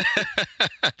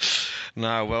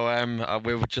 No, well,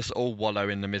 we'll just all wallow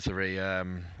in the misery. I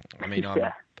mean,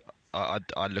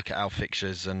 I look at our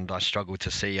fixtures and I struggle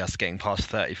to see us getting past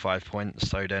 35 points.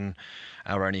 So then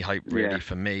our only hope really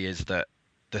for me is that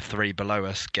the 3 below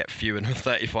us get fewer than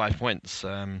 35 points.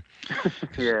 But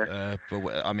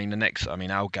I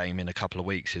mean, our game in a couple of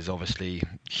weeks is obviously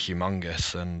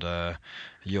humongous, and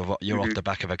you're off the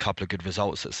back of a couple of good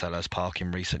results at Selhurst Park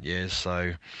in recent years,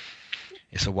 so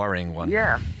it's a worrying one.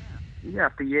 Yeah,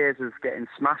 after years of getting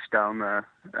smashed down there,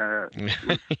 for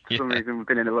some reason we've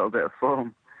been in a little bit of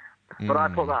form. But I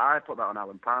put that on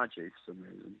Alan Pardew for some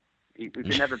reason.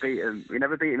 We never beat him. We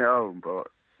never beat him at home, but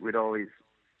we'd always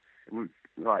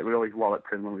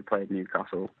walloped him when we played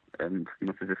Newcastle, and he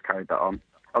must have just carried that on.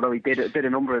 Although he did a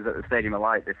number at the Stadium of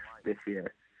Light this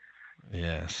year.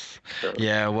 Yes. So.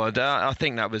 Yeah. Well, I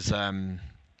think that was.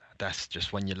 That's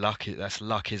just when you're lucky. That's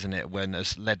luck, isn't it? When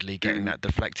as Ledley getting that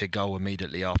deflected goal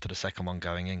immediately after the second one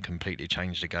going in completely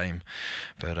changed the game.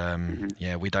 But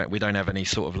we don't have any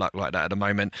sort of luck like that at the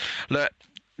moment. Look,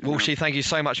 Walshy, thank you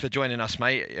so much for joining us,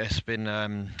 mate. It's been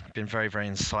very, very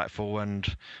insightful, and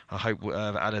I hope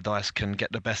Allardyce can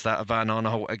get the best out of Van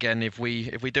Aanholt again if we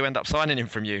do end up signing him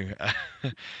from you.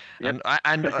 And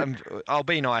I'll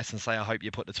be nice and say I hope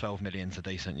you put the 12 million to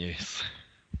decent use.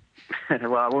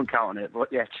 Well, I won't count on it, but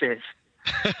yeah, cheers.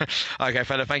 Okay,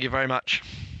 fella, thank you very much.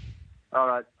 All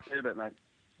right, see you in a bit, mate.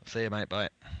 See you, mate. Bye.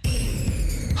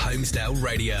 Holmesdale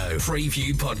Radio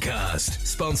Preview Podcast,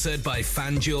 sponsored by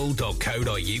FanDuel.co.uk.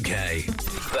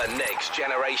 The next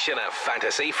generation of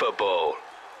fantasy football.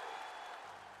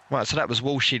 Right, so that was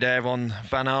Walshy there on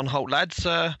Van Aanholt, lads.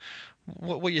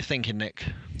 What were you thinking, Nick?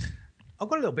 I've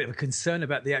got a little bit of a concern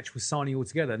about the actual signing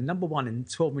altogether. Number one, in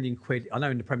 12 million quid, I know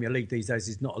in the Premier League these days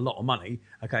is not a lot of money.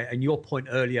 Okay, and your point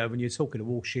earlier when you're talking to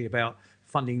Walshy about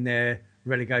funding their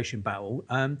relegation battle,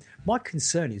 my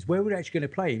concern is where we're actually going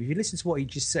to play him. If you listen to what he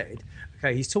just said,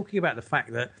 okay, he's talking about the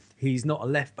fact that he's not a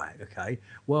left back. Okay,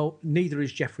 well, neither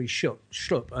is Jeffrey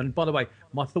Schlupp. And by the way,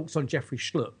 my thoughts on Jeffrey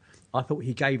Schlupp, I thought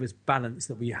he gave us balance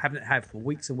that we haven't had for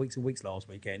weeks and weeks and weeks last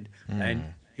weekend,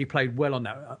 and he played well on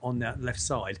that left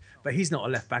side, but he's not a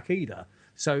left back either.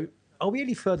 So are we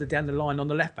any further down the line on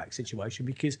the left back situation?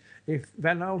 Because if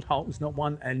Van Aanholt's not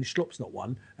one and Schlupp's not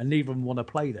one, and neither of them want to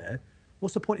play there,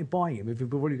 what's the point in buying him if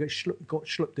we've already got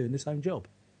Schlupp doing the same job?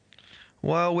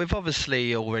 Well, we've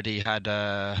obviously already had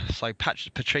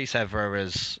Patrice Evra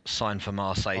has signed for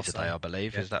Marseille today, I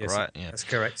believe. Is that right? Yeah, that's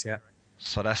correct. Yeah.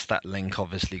 So that's that link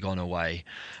obviously gone away.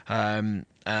 And,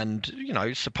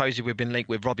 supposedly we've been linked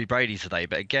with Robbie Brady today.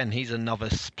 But again, he's another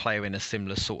player in a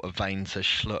similar sort of vein to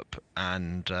Schlupp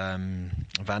and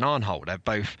Van Aanholt.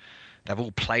 They've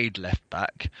all played left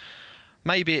back.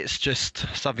 Maybe it's just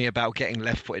something about getting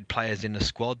left-footed players in the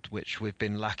squad, which we've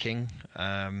been lacking,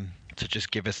 to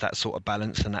just give us that sort of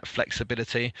balance and that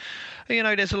flexibility. I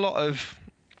think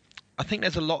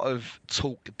there's a lot of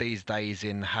talk these days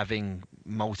in having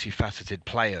multifaceted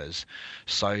players.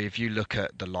 So if you look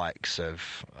at the likes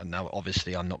of, now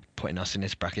obviously I'm not putting us in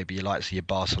this bracket, but your likes of your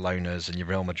Barcelonas and your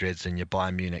Real Madrids and your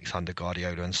Bayern Munichs under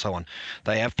Guardiola and so on,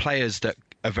 they have players that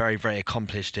are very, very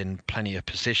accomplished in plenty of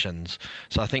positions.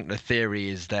 So I think the theory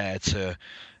is there to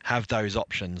have those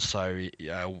options. So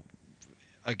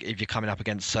if you're coming up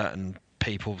against certain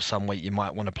people some week, you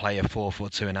might want to play a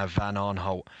 4-4-2 and have Van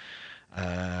Aanholt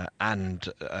and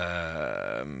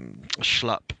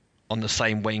Schlupp on the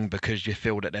same wing because you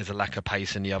feel that there's a lack of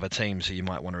pace in the other team, so you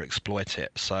might want to exploit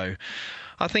it. So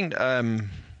I think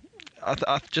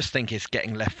I just think it's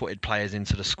getting left-footed players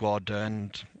into the squad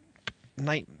and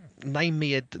name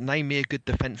me a good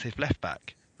defensive left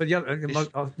back. But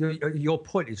your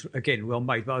point is again well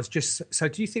made. But I was just so.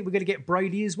 Do you think we're going to get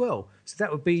Brady as well? So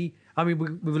that would be. I mean,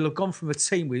 we will have gone from a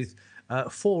team with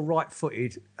 4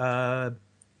 right-footed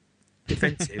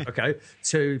defensive, okay,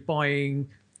 to buying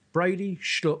Brady,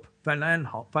 Schlupp, Van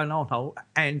Aanholt,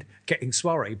 and getting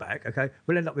Suarez back. Okay,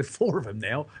 we'll end up with 4 of them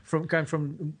now, from going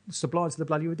from sublime to the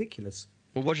bloody ridiculous.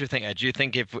 Well, what do you think, Ed? Do you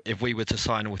think if we were to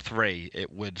sign all 3,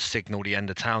 it would signal the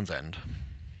end of Townsend?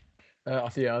 I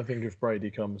think if Brady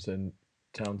comes in,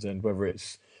 Townsend, whether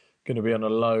it's going to be on a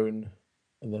loan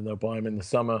and then they'll buy him in the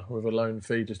summer with a loan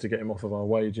fee just to get him off of our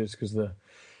wages because the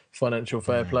financial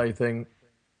fair play thing.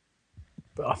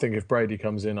 But I think if Brady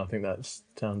comes in, I think that's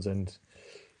Townsend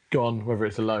gone, whether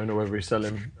it's a loan or whether we sell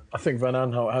him. I think Van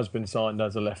Aanholt has been signed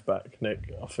as a left back,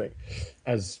 Nick. I think,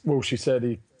 as Walshy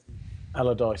said,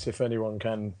 Allardyce, if anyone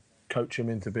can coach him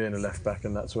into being a left back,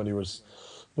 and that's when he was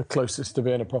the closest to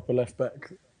being a proper left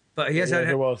back. But he hasn't.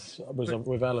 It was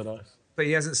with Allardyce. But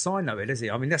he hasn't signed though, has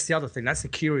he? I mean, that's the other thing. That's the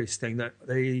curious thing, that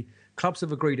the clubs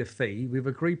have agreed a fee. We've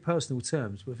agreed personal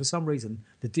terms, but for some reason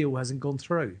the deal hasn't gone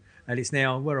through. And it's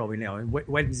now, where are we now?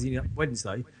 Wednesday,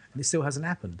 and it still hasn't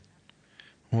happened.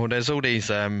 Well, there's all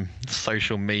these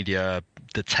social media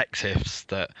detectives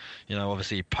that,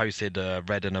 obviously posted a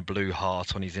red and a blue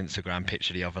heart on his Instagram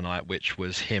picture the other night, which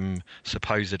was him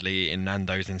supposedly in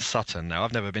Nando's in Sutton. Now,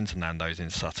 I've never been to Nando's in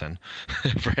Sutton.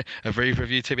 Have either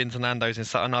of you two been to Nando's in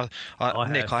Sutton?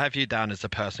 Nick, I have you down as the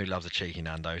person who loves a cheeky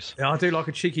Nando's. Yeah, I do like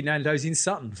a cheeky Nando's in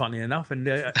Sutton, funny enough. And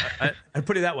and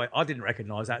put it that way, I didn't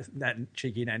recognise that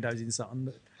cheeky Nando's in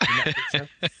Sutton in that picture.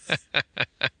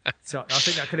 So I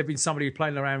think that could have been somebody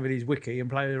playing around with his wiki and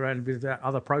playing around with that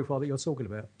other profile that you're talking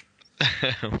about.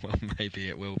 Well, maybe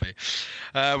it will be.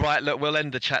 Right, look, we'll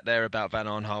end the chat there about Van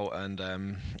Aanholt, and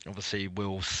obviously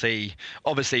we'll see.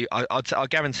 Obviously, I'll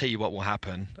guarantee you what will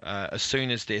happen. As soon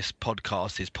as this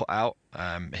podcast is put out,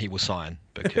 he will sign,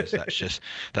 because that's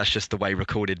just the way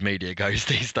recorded media goes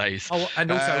these days. Oh,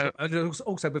 and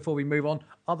also before we move on,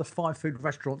 other 5 food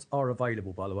restaurants are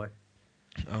available, by the way.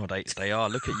 Oh, they are.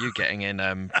 Look at you getting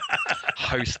in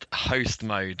host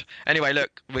mode. Anyway,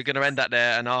 look, we're going to end that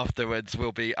there, and afterwards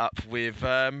we'll be up with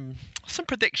some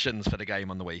predictions for the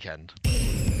game on the weekend.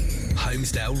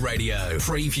 Homestyle Radio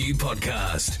Preview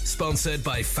Podcast, sponsored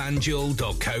by FanDuel.co.uk.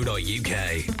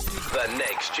 The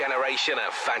next generation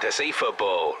of fantasy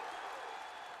football.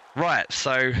 Right,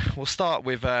 so we'll start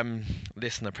with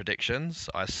listener predictions.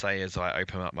 I say as I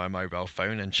open up my mobile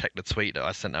phone and check the tweet that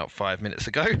I sent out 5 minutes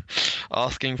ago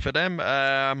asking for them.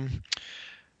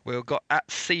 We've got at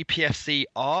CPFC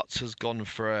Arts has gone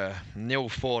for a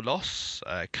 0-4 loss.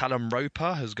 Callum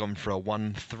Roper has gone for a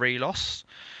 1-3 loss.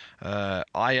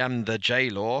 I am the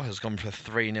J-Law has gone for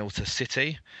 3-0 to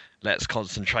City. Let's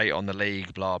concentrate on the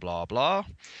league, blah, blah, blah.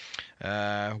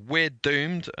 We're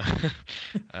doomed.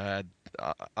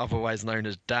 Otherwise known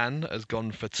as Dan, has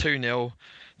gone for 2-0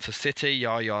 to City.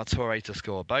 Yaya Toure to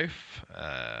score both.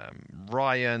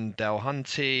 Ryan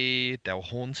Delahunty,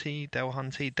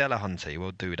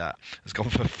 we'll do that, has gone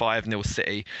for 5-0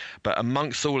 City. But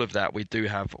amongst all of that, we do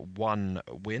have one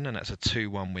win, and that's a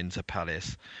 2-1 win to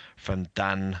Palace from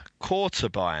Dan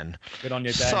Courtabine. Good on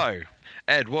you, Dan. So,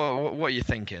 Ed, what are you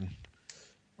thinking?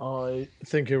 I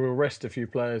think it will rest a few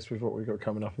players with what we've got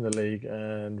coming up in the league,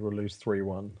 and we'll lose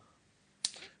 3-1.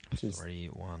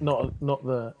 3-1. Not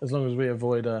the, as long as we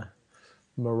avoid a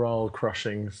morale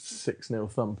crushing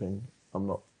 6-0 thumping, I'm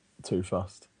not too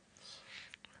fussed.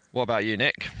 What about you,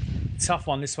 Nick? Tough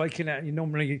one this week. You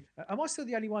normally, am I still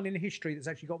the only one in history that's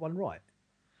actually got one right?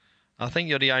 I think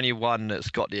you're the only one that's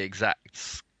got the exact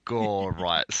score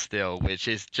right still, which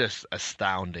is just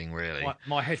astounding, really.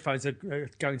 My headphones are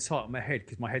going tight on my head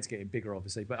because my head's getting bigger,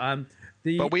 obviously. But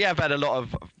but we have had a lot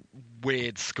of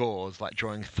weird scores, like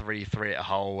drawing 3-3 at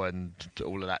Hull and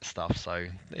all of that stuff. So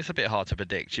it's a bit hard to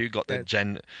predict. You got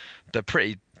the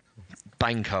pretty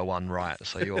banker one right,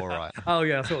 so you're all right. Oh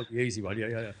yeah, I thought it was the easy one.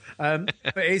 Yeah. But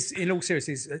it's, in all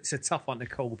seriousness, it's a tough one to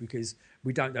call because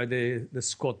we don't know the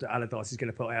squad that Allardyce is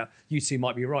going to put out. You two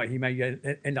might be right. He may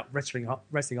end up resting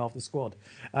half the squad.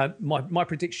 My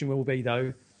prediction will be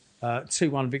though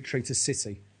 2-1 victory to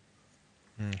City.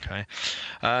 Okay.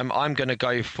 I'm going to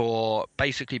go for,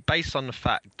 basically based on the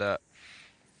fact that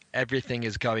everything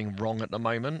is going wrong at the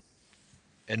moment,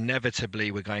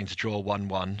 inevitably we're going to draw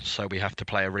 1-1, so we have to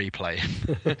play a replay.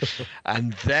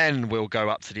 And then we'll go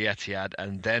up to the Etihad,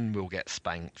 and then we'll get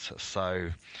spanked.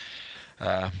 So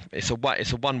it's a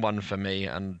 1-1 for me,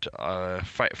 and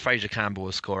Fraser Campbell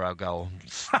will score our goal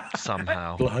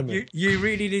somehow. You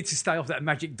really need to stay off that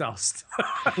magic dust.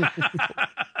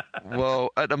 Well,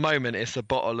 at the moment, it's a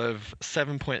bottle of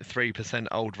 7.3%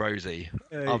 Old Rosie.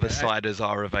 Other ciders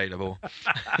are available.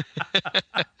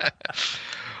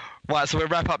 Right, so we'll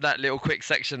wrap up that little quick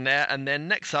section there, and then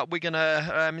next up we're going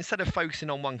to, instead of focusing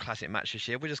on one classic match this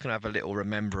year, we're just going to have a little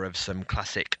remember of some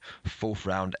classic fourth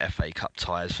round FA Cup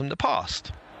ties from the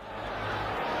past.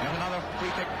 And another free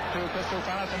kick to Crystal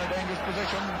Palace in a dangerous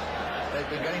position. They've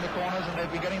been getting the corners and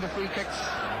they've been getting the free kicks,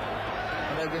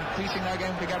 and they've been piecing their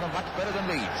game together much better than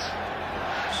Leeds.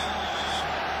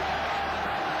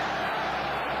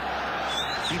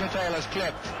 Peter Taylor's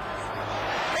clipped.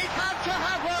 It had to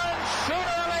happen sooner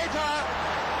or later.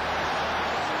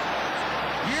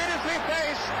 Beautifully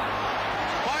placed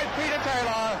by Peter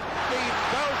Taylor. The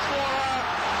goal scorer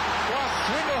was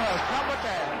Swindlehurst, number 10.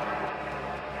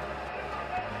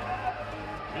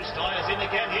 Bruce Dyer's in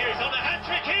again here. He's on a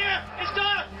hat-trick here. It's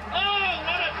Dyer. Oh,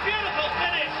 what a beautiful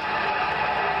finish.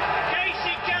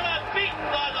 Casey Keller beaten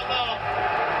by the ball.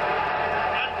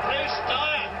 And Bruce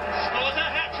Dyer scores a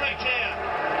hat-trick here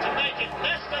to make it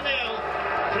Leicester 0,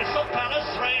 Crystal Palace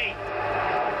 3.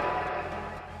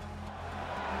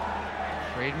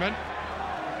 Friedman.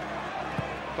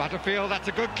 Butterfield, that's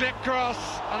a good clip cross,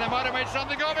 and they might have made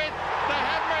something of it. They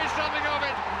have made something of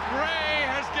it. Ray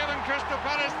has given Crystal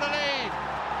Palace the lead.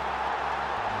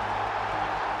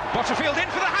 Butterfield in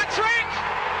for the hat-trick!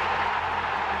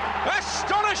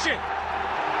 Astonishing!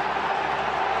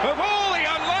 Of all the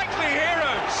unlikely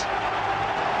heroes,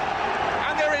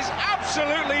 and there is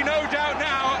absolutely no doubt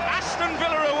now, Aston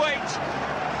Villa await.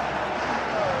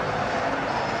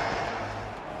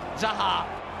 Zaha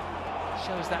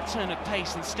shows that turn of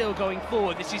pace and still going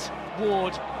forward. This is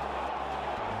Ward.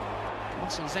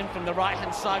 Watson's in from the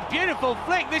right-hand side. Beautiful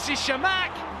flick. This is Shamak.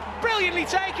 Brilliantly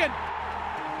taken.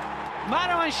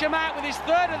 Marouane Chamakh with his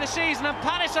third of the season, and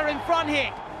Palace are in front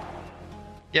here.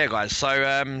 Yeah, guys, so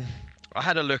I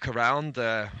had a look around,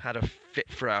 had a fit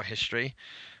through our history,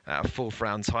 fourth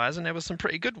round ties, and there were some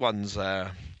pretty good ones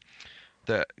that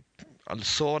I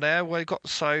saw there.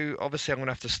 So obviously I'm going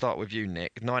to have to start with you,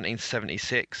 Nick.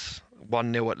 1976,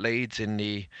 1-0 at Leeds in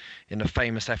the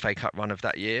famous FA Cup run of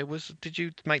that year. Did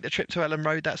you make the trip to Ellen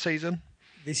Road that season?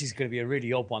 This is going to be a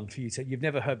really odd one for you. You've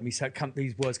never heard me say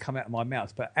these words come out of my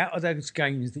mouth, but out of those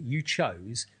games that you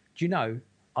chose, do you know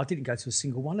I didn't go to a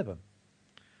single one of them?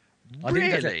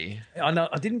 Really?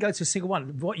 I didn't go to a single one.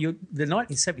 The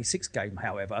 1976 game,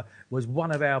 however, was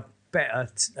one of our better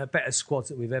squads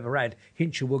that we've ever had.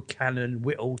 Hinchelwood, Cannon,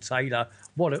 Whittle, Taylor.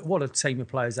 What a team of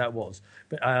players that was.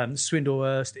 But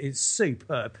Swindlehurst is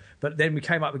superb. But then we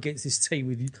came up against this team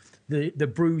with the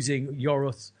bruising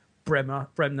Yorath,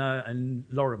 Bremner and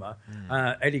Lorimer,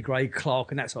 Eddie Gray,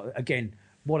 Clark, and that sort of, again,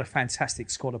 what a fantastic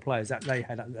squad of players that they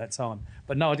had at that time.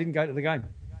 But no, I didn't go to the game.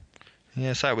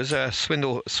 Yeah, so it was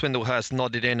Swindlehurst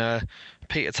nodded in a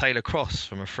Peter Taylor cross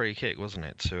from a free kick, wasn't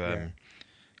it, to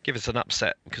give us an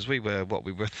upset, because we were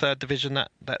third division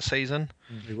that season.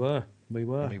 We were,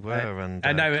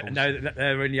 and no,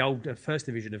 they were in the old first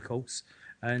division, of course.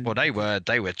 And well, they were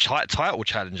title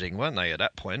challenging, weren't they, at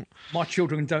that point? My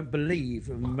children don't believe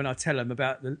when I tell them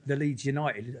about the Leeds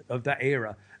United of that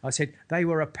era. I said they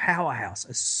were a powerhouse,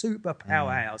 a super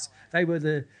powerhouse. They were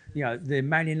the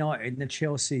Man United and the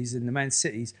Chelseas and the Man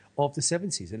Cities of the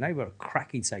 70s, and they were a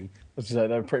cracking team. I was to say,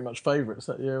 they were pretty much favourites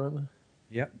that year, weren't they?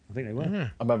 Yep, I think they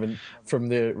were. I'm having, from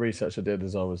the research I did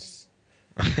as I was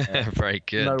very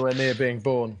good, nowhere near being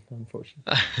born,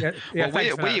 unfortunately.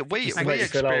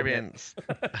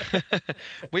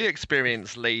 We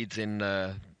experienced Leeds in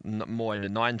more in the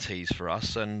 90s for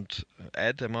us, and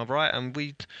Ed, am I right? And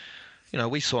we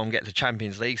saw them get to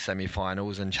Champions League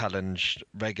semi-finals and challenged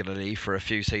regularly for a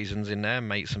few seasons in there,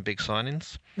 made some big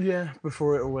signings. Yeah,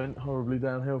 before it all went horribly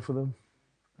downhill for them.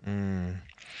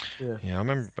 Yeah, I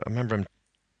remember them.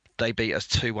 They beat us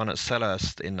 2-1 at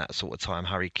Selhurst in that sort of time.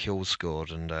 Harry Kewell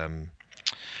scored, and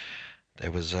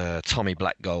there was a Tommy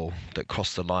Black goal that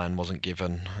crossed the line, wasn't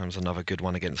given. That was another good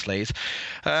one against Leeds.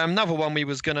 Another one we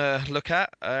was going to look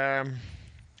at,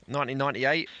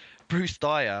 1998. Bruce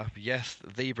Dyer, yes,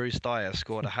 the Bruce Dyer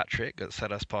scored a hat-trick at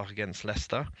Selhurst Park against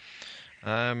Leicester.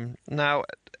 Now,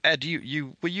 Ed,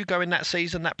 were you going that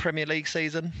season, that Premier League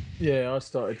season? Yeah, I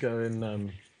started going. I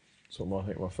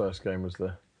think my first game was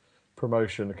the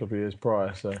promotion a couple of years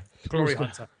prior. So Glory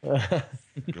Hunter.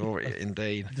 Glory,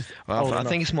 indeed. Well, I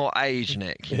think it's more age,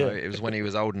 Nick. You know, it was when he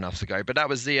was old enough to go. But that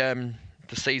was the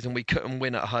season we couldn't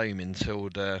win at home until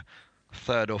the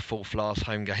third or fourth last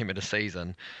home game of the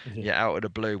season. Yeah, out of the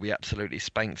blue, we absolutely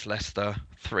spanked Leicester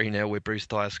 3-0 with Bruce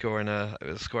Dyer scoring a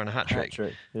hat-trick.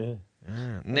 Yeah.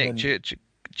 Nick, do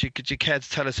you care to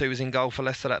tell us who was in goal for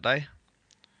Leicester that day?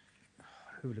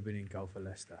 Who would have been in goal for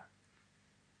Leicester?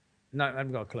 No, I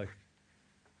haven't got a clue.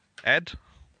 Ed?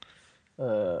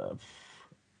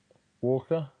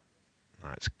 Walker? No,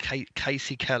 it's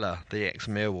Casey Keller, the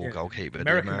ex-Millwall goalkeeper,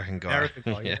 the American guy. American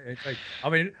guy, yeah. I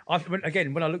mean,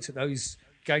 again, when I looked at those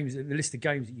games, the list of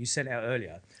games that you sent out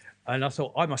earlier, and I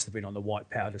thought I must have been on the white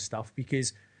powder stuff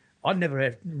because I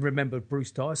never remembered Bruce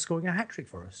Dyer scoring a hat-trick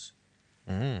for us.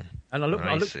 And I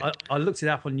looked it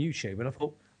up on YouTube and I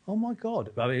thought, oh my God.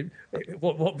 I mean,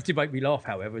 what did make me laugh,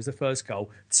 however, is the first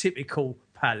goal, typical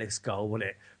Palace goal,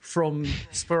 wasn't it? From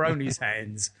Speroni's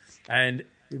hands. And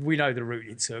we know the route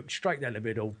it took, straight down the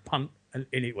middle, punt, and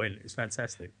in it went. It's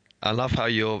fantastic. I love how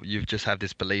you've just had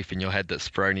this belief in your head that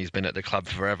Speroni's been at the club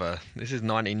forever. This is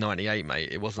 1998, mate.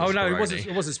 It wasn't Speroni. No,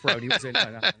 it wasn't Speroni.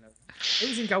 No. It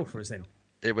was in goal for us then.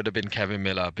 It would have been Kevin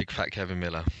Miller, big fat Kevin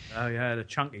Miller. Oh, yeah, the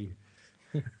chunky.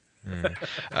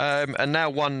 And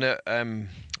now one that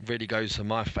really goes to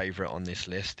my favourite on this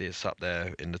list, it's up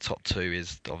there in the top two,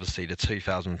 is obviously the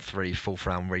 2003 fourth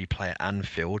round replay at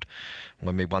Anfield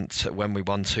when we won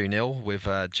 2-0 with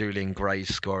Julian Gray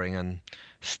scoring and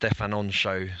Stefan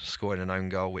Onsho scoring an own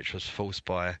goal, which was forced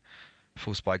by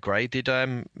Gray. Did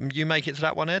you make it to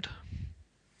that one, Ed?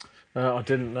 I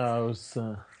didn't know.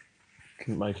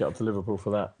 Couldn't make it up to Liverpool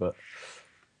for that, but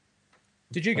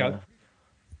did you go?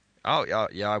 Oh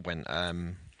yeah, I went.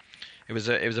 It was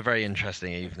a very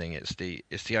interesting evening. It's the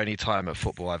only time at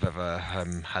football I've ever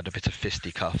had a bit of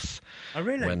fisticuffs. Oh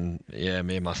really? When me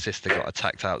and my sister got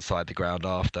attacked outside the ground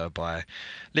after by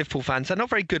Liverpool fans. They're not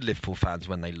very good Liverpool fans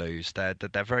when they lose. They're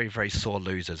very, very sore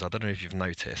losers. I don't know if you've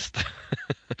noticed.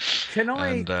 Can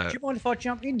I? Do you mind if I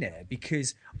jump in there,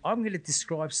 because I'm going to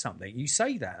describe something. You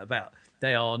say that about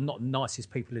they are not the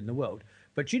nicest people in the world.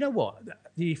 But do you know what?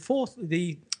 The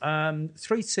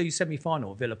 3-2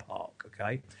 semi-final at Villa Park,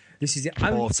 okay? This is the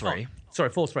only 4-3. time... Sorry,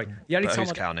 4-3. The only time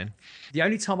counting? The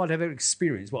only time I'd ever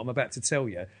experienced what I'm about to tell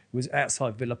you was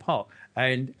outside Villa Park.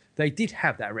 And they did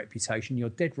have that reputation. You're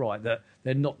dead right that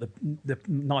they're not the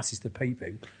nicest of people.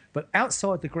 But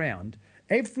outside the ground,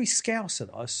 every Scouser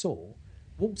that I saw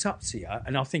walked up to you,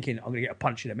 and I'm thinking, I'm going to get a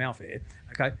punch in the mouth here,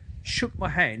 okay? Shook my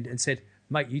hand and said,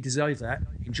 mate, you deserve that.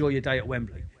 Enjoy your day at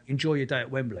Wembley. Enjoy your day at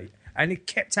Wembley. And it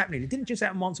kept happening. It didn't just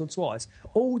happen once or twice.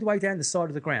 All the way down the side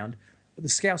of the ground, the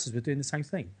Scousers were doing the same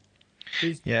thing.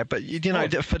 Yeah, but you know,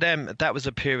 for them, that was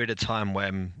a period of time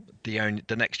when the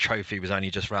next trophy was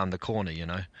only just round the corner. You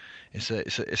know, it's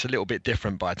a little bit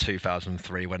different by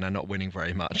 2003 when they're not winning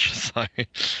very much. So,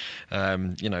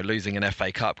 you know, losing an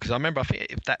FA Cup, because I remember, I think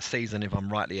if that season, if I'm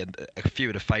rightly, a few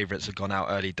of the favourites had gone out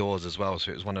early doors as well.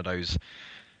 So it was one of those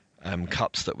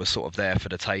cups that were sort of there for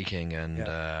the taking. And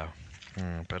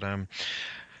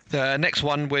the next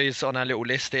one was on our little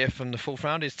list here from the fourth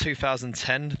round is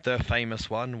 2010, the famous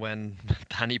one when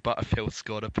Danny Butterfield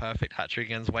scored a perfect hat-trick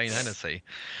against Wayne Hennessy.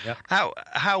 Yeah. How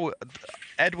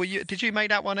Ed, did you make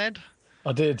that one, Ed?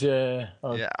 I did, yeah.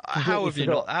 How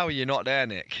are you not there,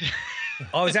 Nick?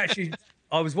 I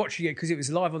was watching it because it was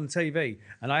live on the TV,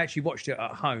 and I actually watched it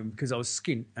at home because I was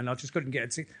skint and I just couldn't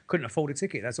afford a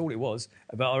ticket. That's all it was.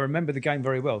 But I remember the game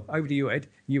very well. Over to you, Ed.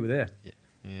 You were there.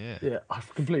 Yeah,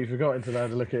 I've completely forgotten to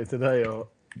have a look at it today, or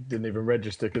didn't even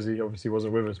register because he obviously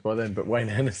wasn't with us by then. But Wayne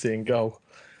Hennessy in goal,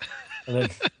 and then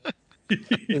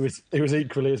it was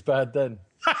equally as bad then.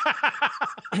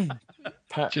 Do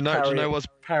you know what's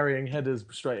parrying headers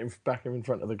straight back in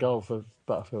front of the goal for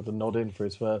Butterfield to nod in for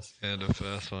his first. Yeah, the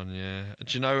first one, yeah.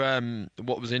 Do you know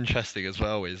what was interesting as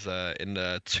well is in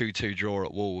the 2-2 draw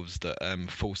at Wolves that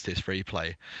forced his free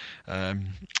play,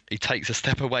 he takes a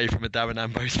step away from a Darren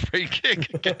Ambrose free kick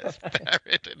and gets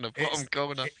buried in the bottom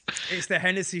corner. It's the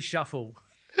Hennessy shuffle.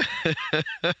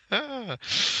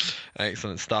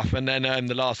 Excellent stuff. And then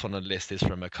the last one on the list is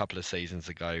from a couple of seasons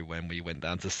ago when we went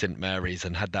down to St Mary's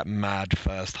and had that mad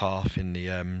first half in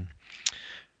the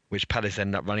which Palace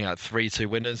ended up running out 3-2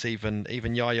 winners.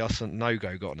 Even Yaya St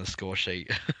Nogo got on the score sheet.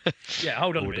 Yeah,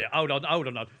 hold on a minute. Hold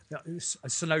on.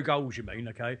 So no goals, you mean?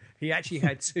 Okay, he actually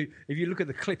had two. If you look at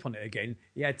the clip on it again,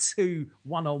 he had 2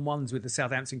 1-on-1s with the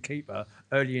Southampton keeper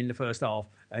early in the first half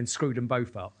and screwed them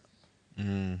both up.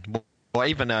 Well,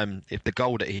 even if the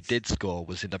goal that he did score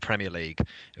was in the Premier League,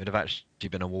 it would have actually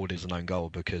been awarded as an own goal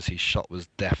because his shot was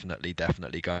definitely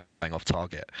going off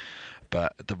target.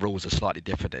 But the rules are slightly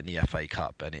different in the FA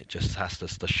Cup, and it just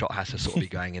the shot has to sort of be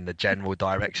going in the general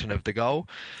direction of the goal,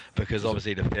 because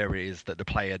obviously the theory is that the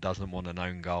player doesn't want an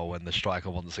own goal and the striker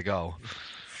wants a goal.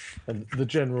 And the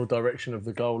general direction of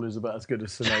the goal is about as good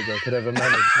as Sonego could ever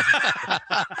manage.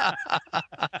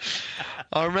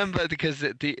 I remember because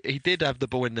he did have the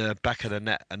ball in the back of the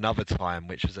net another time,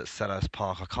 which was at Selhurst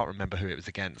Park. I can't remember who it was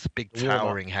against. Big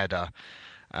towering header.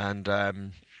 And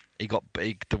the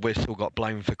whistle got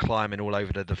blown for climbing all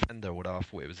over the defender, although I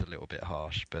thought it was a little bit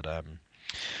harsh. But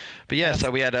yeah,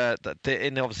 so we had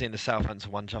obviously in the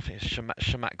Southampton one, I think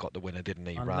Shamak got the winner, didn't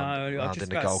he? Round in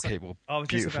the goalkeeper. I was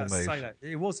just about to say that.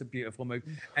 It was a beautiful move.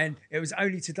 And it was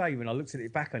only today when I looked at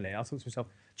it back on it, I thought to myself,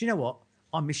 do you know what?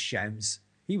 I miss Shams.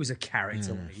 He was a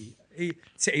character. He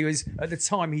was, at the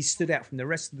time, he stood out from the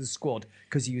rest of the squad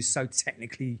because he was so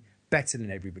technically better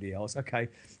than everybody else. Okay,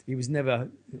 he was never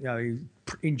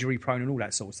injury prone and all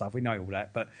that sort of stuff. We know all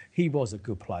that, but he was a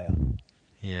good player.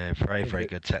 Yeah, very, very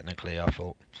good technically, I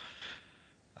thought.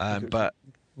 But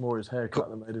more his haircut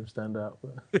that made him stand out.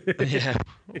 But. Yeah,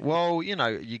 well,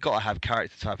 you got to have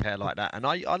character type hair like that, and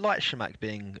I like Shamak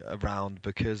being around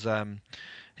because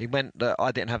he meant that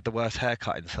I didn't have the worst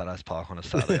haircut in Selhurst Park on a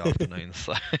Saturday afternoon.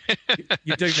 So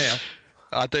you do now.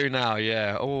 I do now,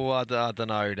 yeah. Oh, I don't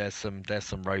know. There's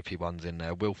some ropey ones in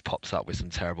there. Wilf pops up with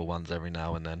some terrible ones every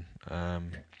now and then.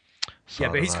 Yeah,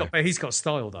 but he's got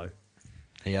style though.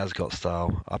 He has got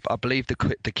style. I believe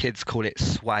the kids call it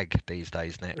swag these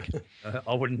days, Nick.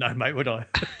 I wouldn't know, mate, would I?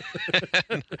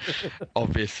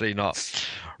 Obviously not.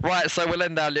 Right, so we'll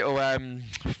end our little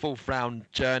fourth round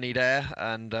journey there,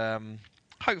 and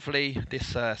hopefully this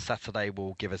Saturday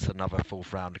will give us another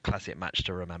fourth round classic match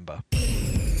to remember.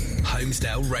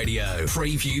 Homesdale Radio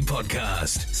Preview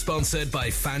Podcast, sponsored by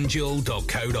FanDuel.co.uk.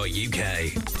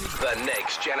 The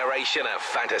next generation of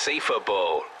fantasy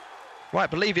football. Right,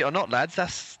 believe it or not, lads,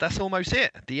 that's almost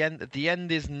it. The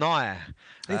end is nigh.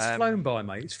 It's flown by,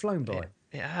 mate. It's flown by.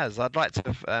 It has. I'd like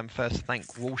to first thank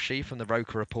Walshy from the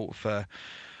Roker Report for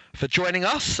joining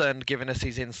us and giving us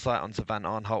his insight onto Van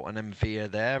Arnholt and Mvia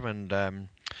there, and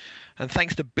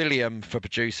thanks to Billiam for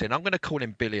producing. I'm going to call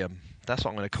him Billiam. That's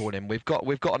what I'm going to call him. We've got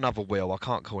another Will. I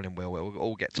can't call him Will. It will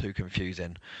all get too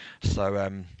confusing.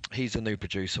 So he's a new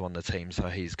producer on the team, so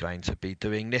he's going to be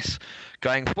doing this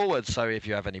going forward. So if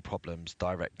you have any problems,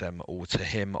 direct them all to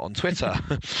him on Twitter.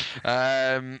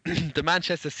 The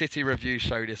Manchester City review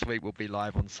show this week will be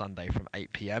live on Sunday from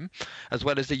 8 p.m. As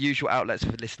well as the usual outlets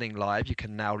for listening live, you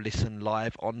can now listen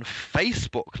live on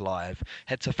Facebook Live.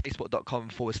 Head to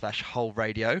facebook.com/Hull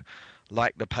Radio.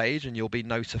 Like the page and you'll be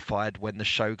notified when the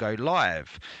show go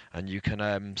live, and you can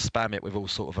spam it with all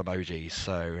sort of emojis.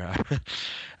 So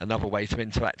another way to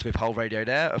interact with Hull Radio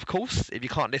there. Of course, if you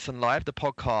can't listen live, the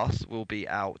podcast will be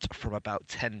out from about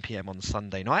 10 p.m. on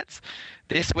Sunday nights.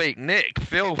 This week, Nick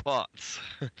Philpotts.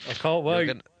 I can't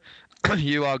wait.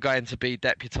 You are going to be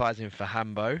deputising for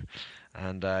Hambo,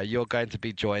 and you're going to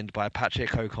be joined by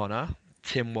Patrick O'Connor,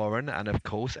 Tim Warren, and of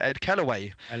course Ed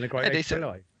Kellaway. And the great Ed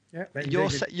Kellaway. Yeah,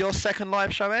 your second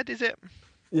live show, Ed, is it?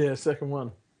 Yeah, second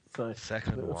one. So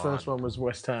second the one. first one was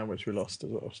West Ham, which we lost as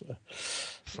well.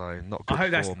 So not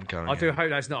good form going. I do hope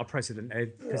that's not a precedent,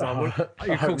 Ed, because I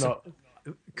hope not.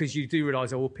 Because you do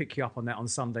realise I will pick you up on that on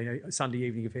Sunday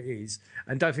evening if it is.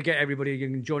 And don't forget, everybody, you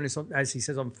can join us on, as he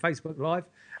says, on Facebook Live,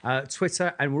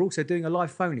 Twitter, and we're also doing a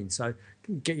live phone-in. So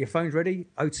get your phones ready,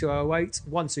 02008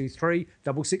 123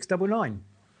 6699.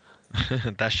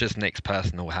 That's just Nick's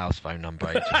personal house phone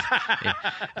number.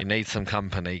 He needs some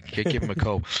company. Give him a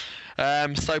call.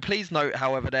 So please note,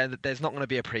 however, there's not going to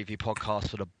be a preview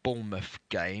podcast for the Bournemouth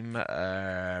game,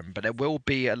 but there will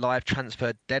be a live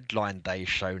transfer deadline day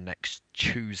show next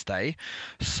Tuesday.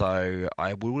 So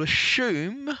I will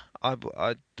assume,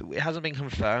 it hasn't been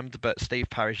confirmed, but Steve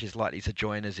Parish is likely to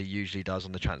join as he usually does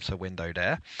on the transfer window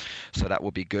there. So that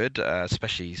will be good,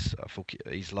 especially I thought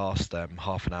his last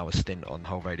half an hour stint on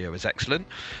Hull Radio was excellent.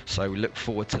 So we look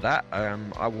forward to that.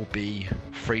 I will be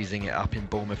freezing it up in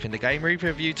Bournemouth in the game. Are either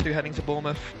of you two heading to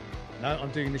Bournemouth? No,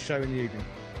 I'm doing the show in the evening.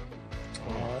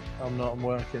 Alright, I'm not. I'm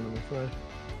working, I'm afraid.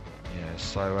 Yeah,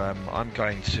 so I'm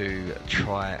going to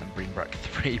try and bring back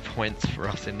 3 points for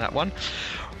us in that one.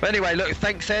 But anyway, look,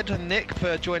 thanks Ed and Nick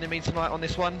for joining me tonight on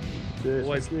this one.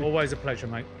 Cheers, always a pleasure,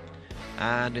 mate.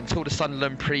 And until the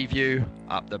Sunderland preview,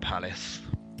 up the Palace.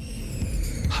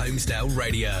 Homesdale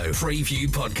Radio Preview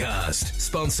Podcast,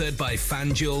 sponsored by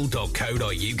FanDuel.co.uk.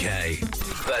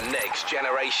 The next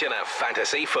generation of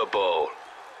fantasy football.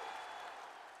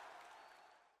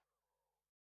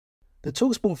 The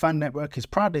TalkSport Fan Network is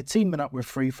proudly teaming up with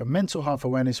Free for Mental Health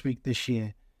Awareness Week this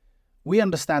year. We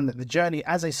understand that the journey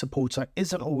as a supporter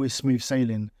isn't always smooth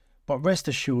sailing, but rest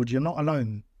assured you're not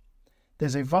alone.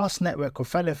 There's a vast network of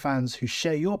fellow fans who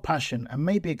share your passion and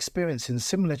may be experiencing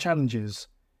similar challenges.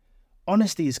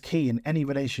 Honesty is key in any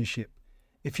relationship.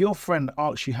 If your friend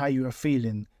asks you how you are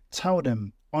feeling, tell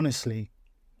them honestly.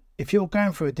 If you're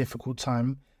going through a difficult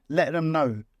time, let them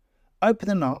know.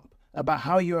 Opening up about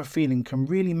how you are feeling can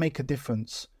really make a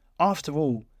difference. After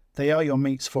all, they are your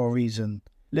mates for a reason.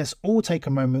 Let's all take a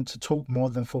moment to talk more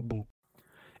than football.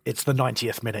 It's the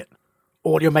 90th minute.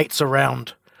 All your mates are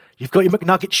round. You've got your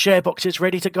McNugget share boxes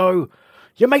ready to go.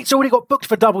 Your mate's already got booked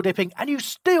for double dipping and you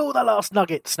steal the last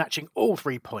nugget, snatching all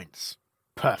 3 points.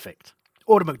 Perfect.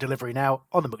 Order McDelivery now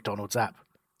on the McDonald's app.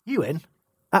 You in?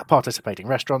 At participating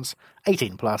restaurants,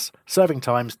 18 plus, serving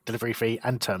times, delivery fee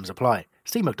and terms apply.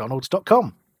 See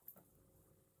mcdonalds.com.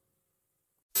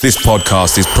 This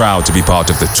podcast is proud to be part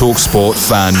of the TalkSport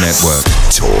Fan Network.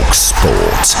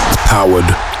 TalkSport. Powered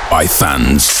by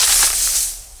fans.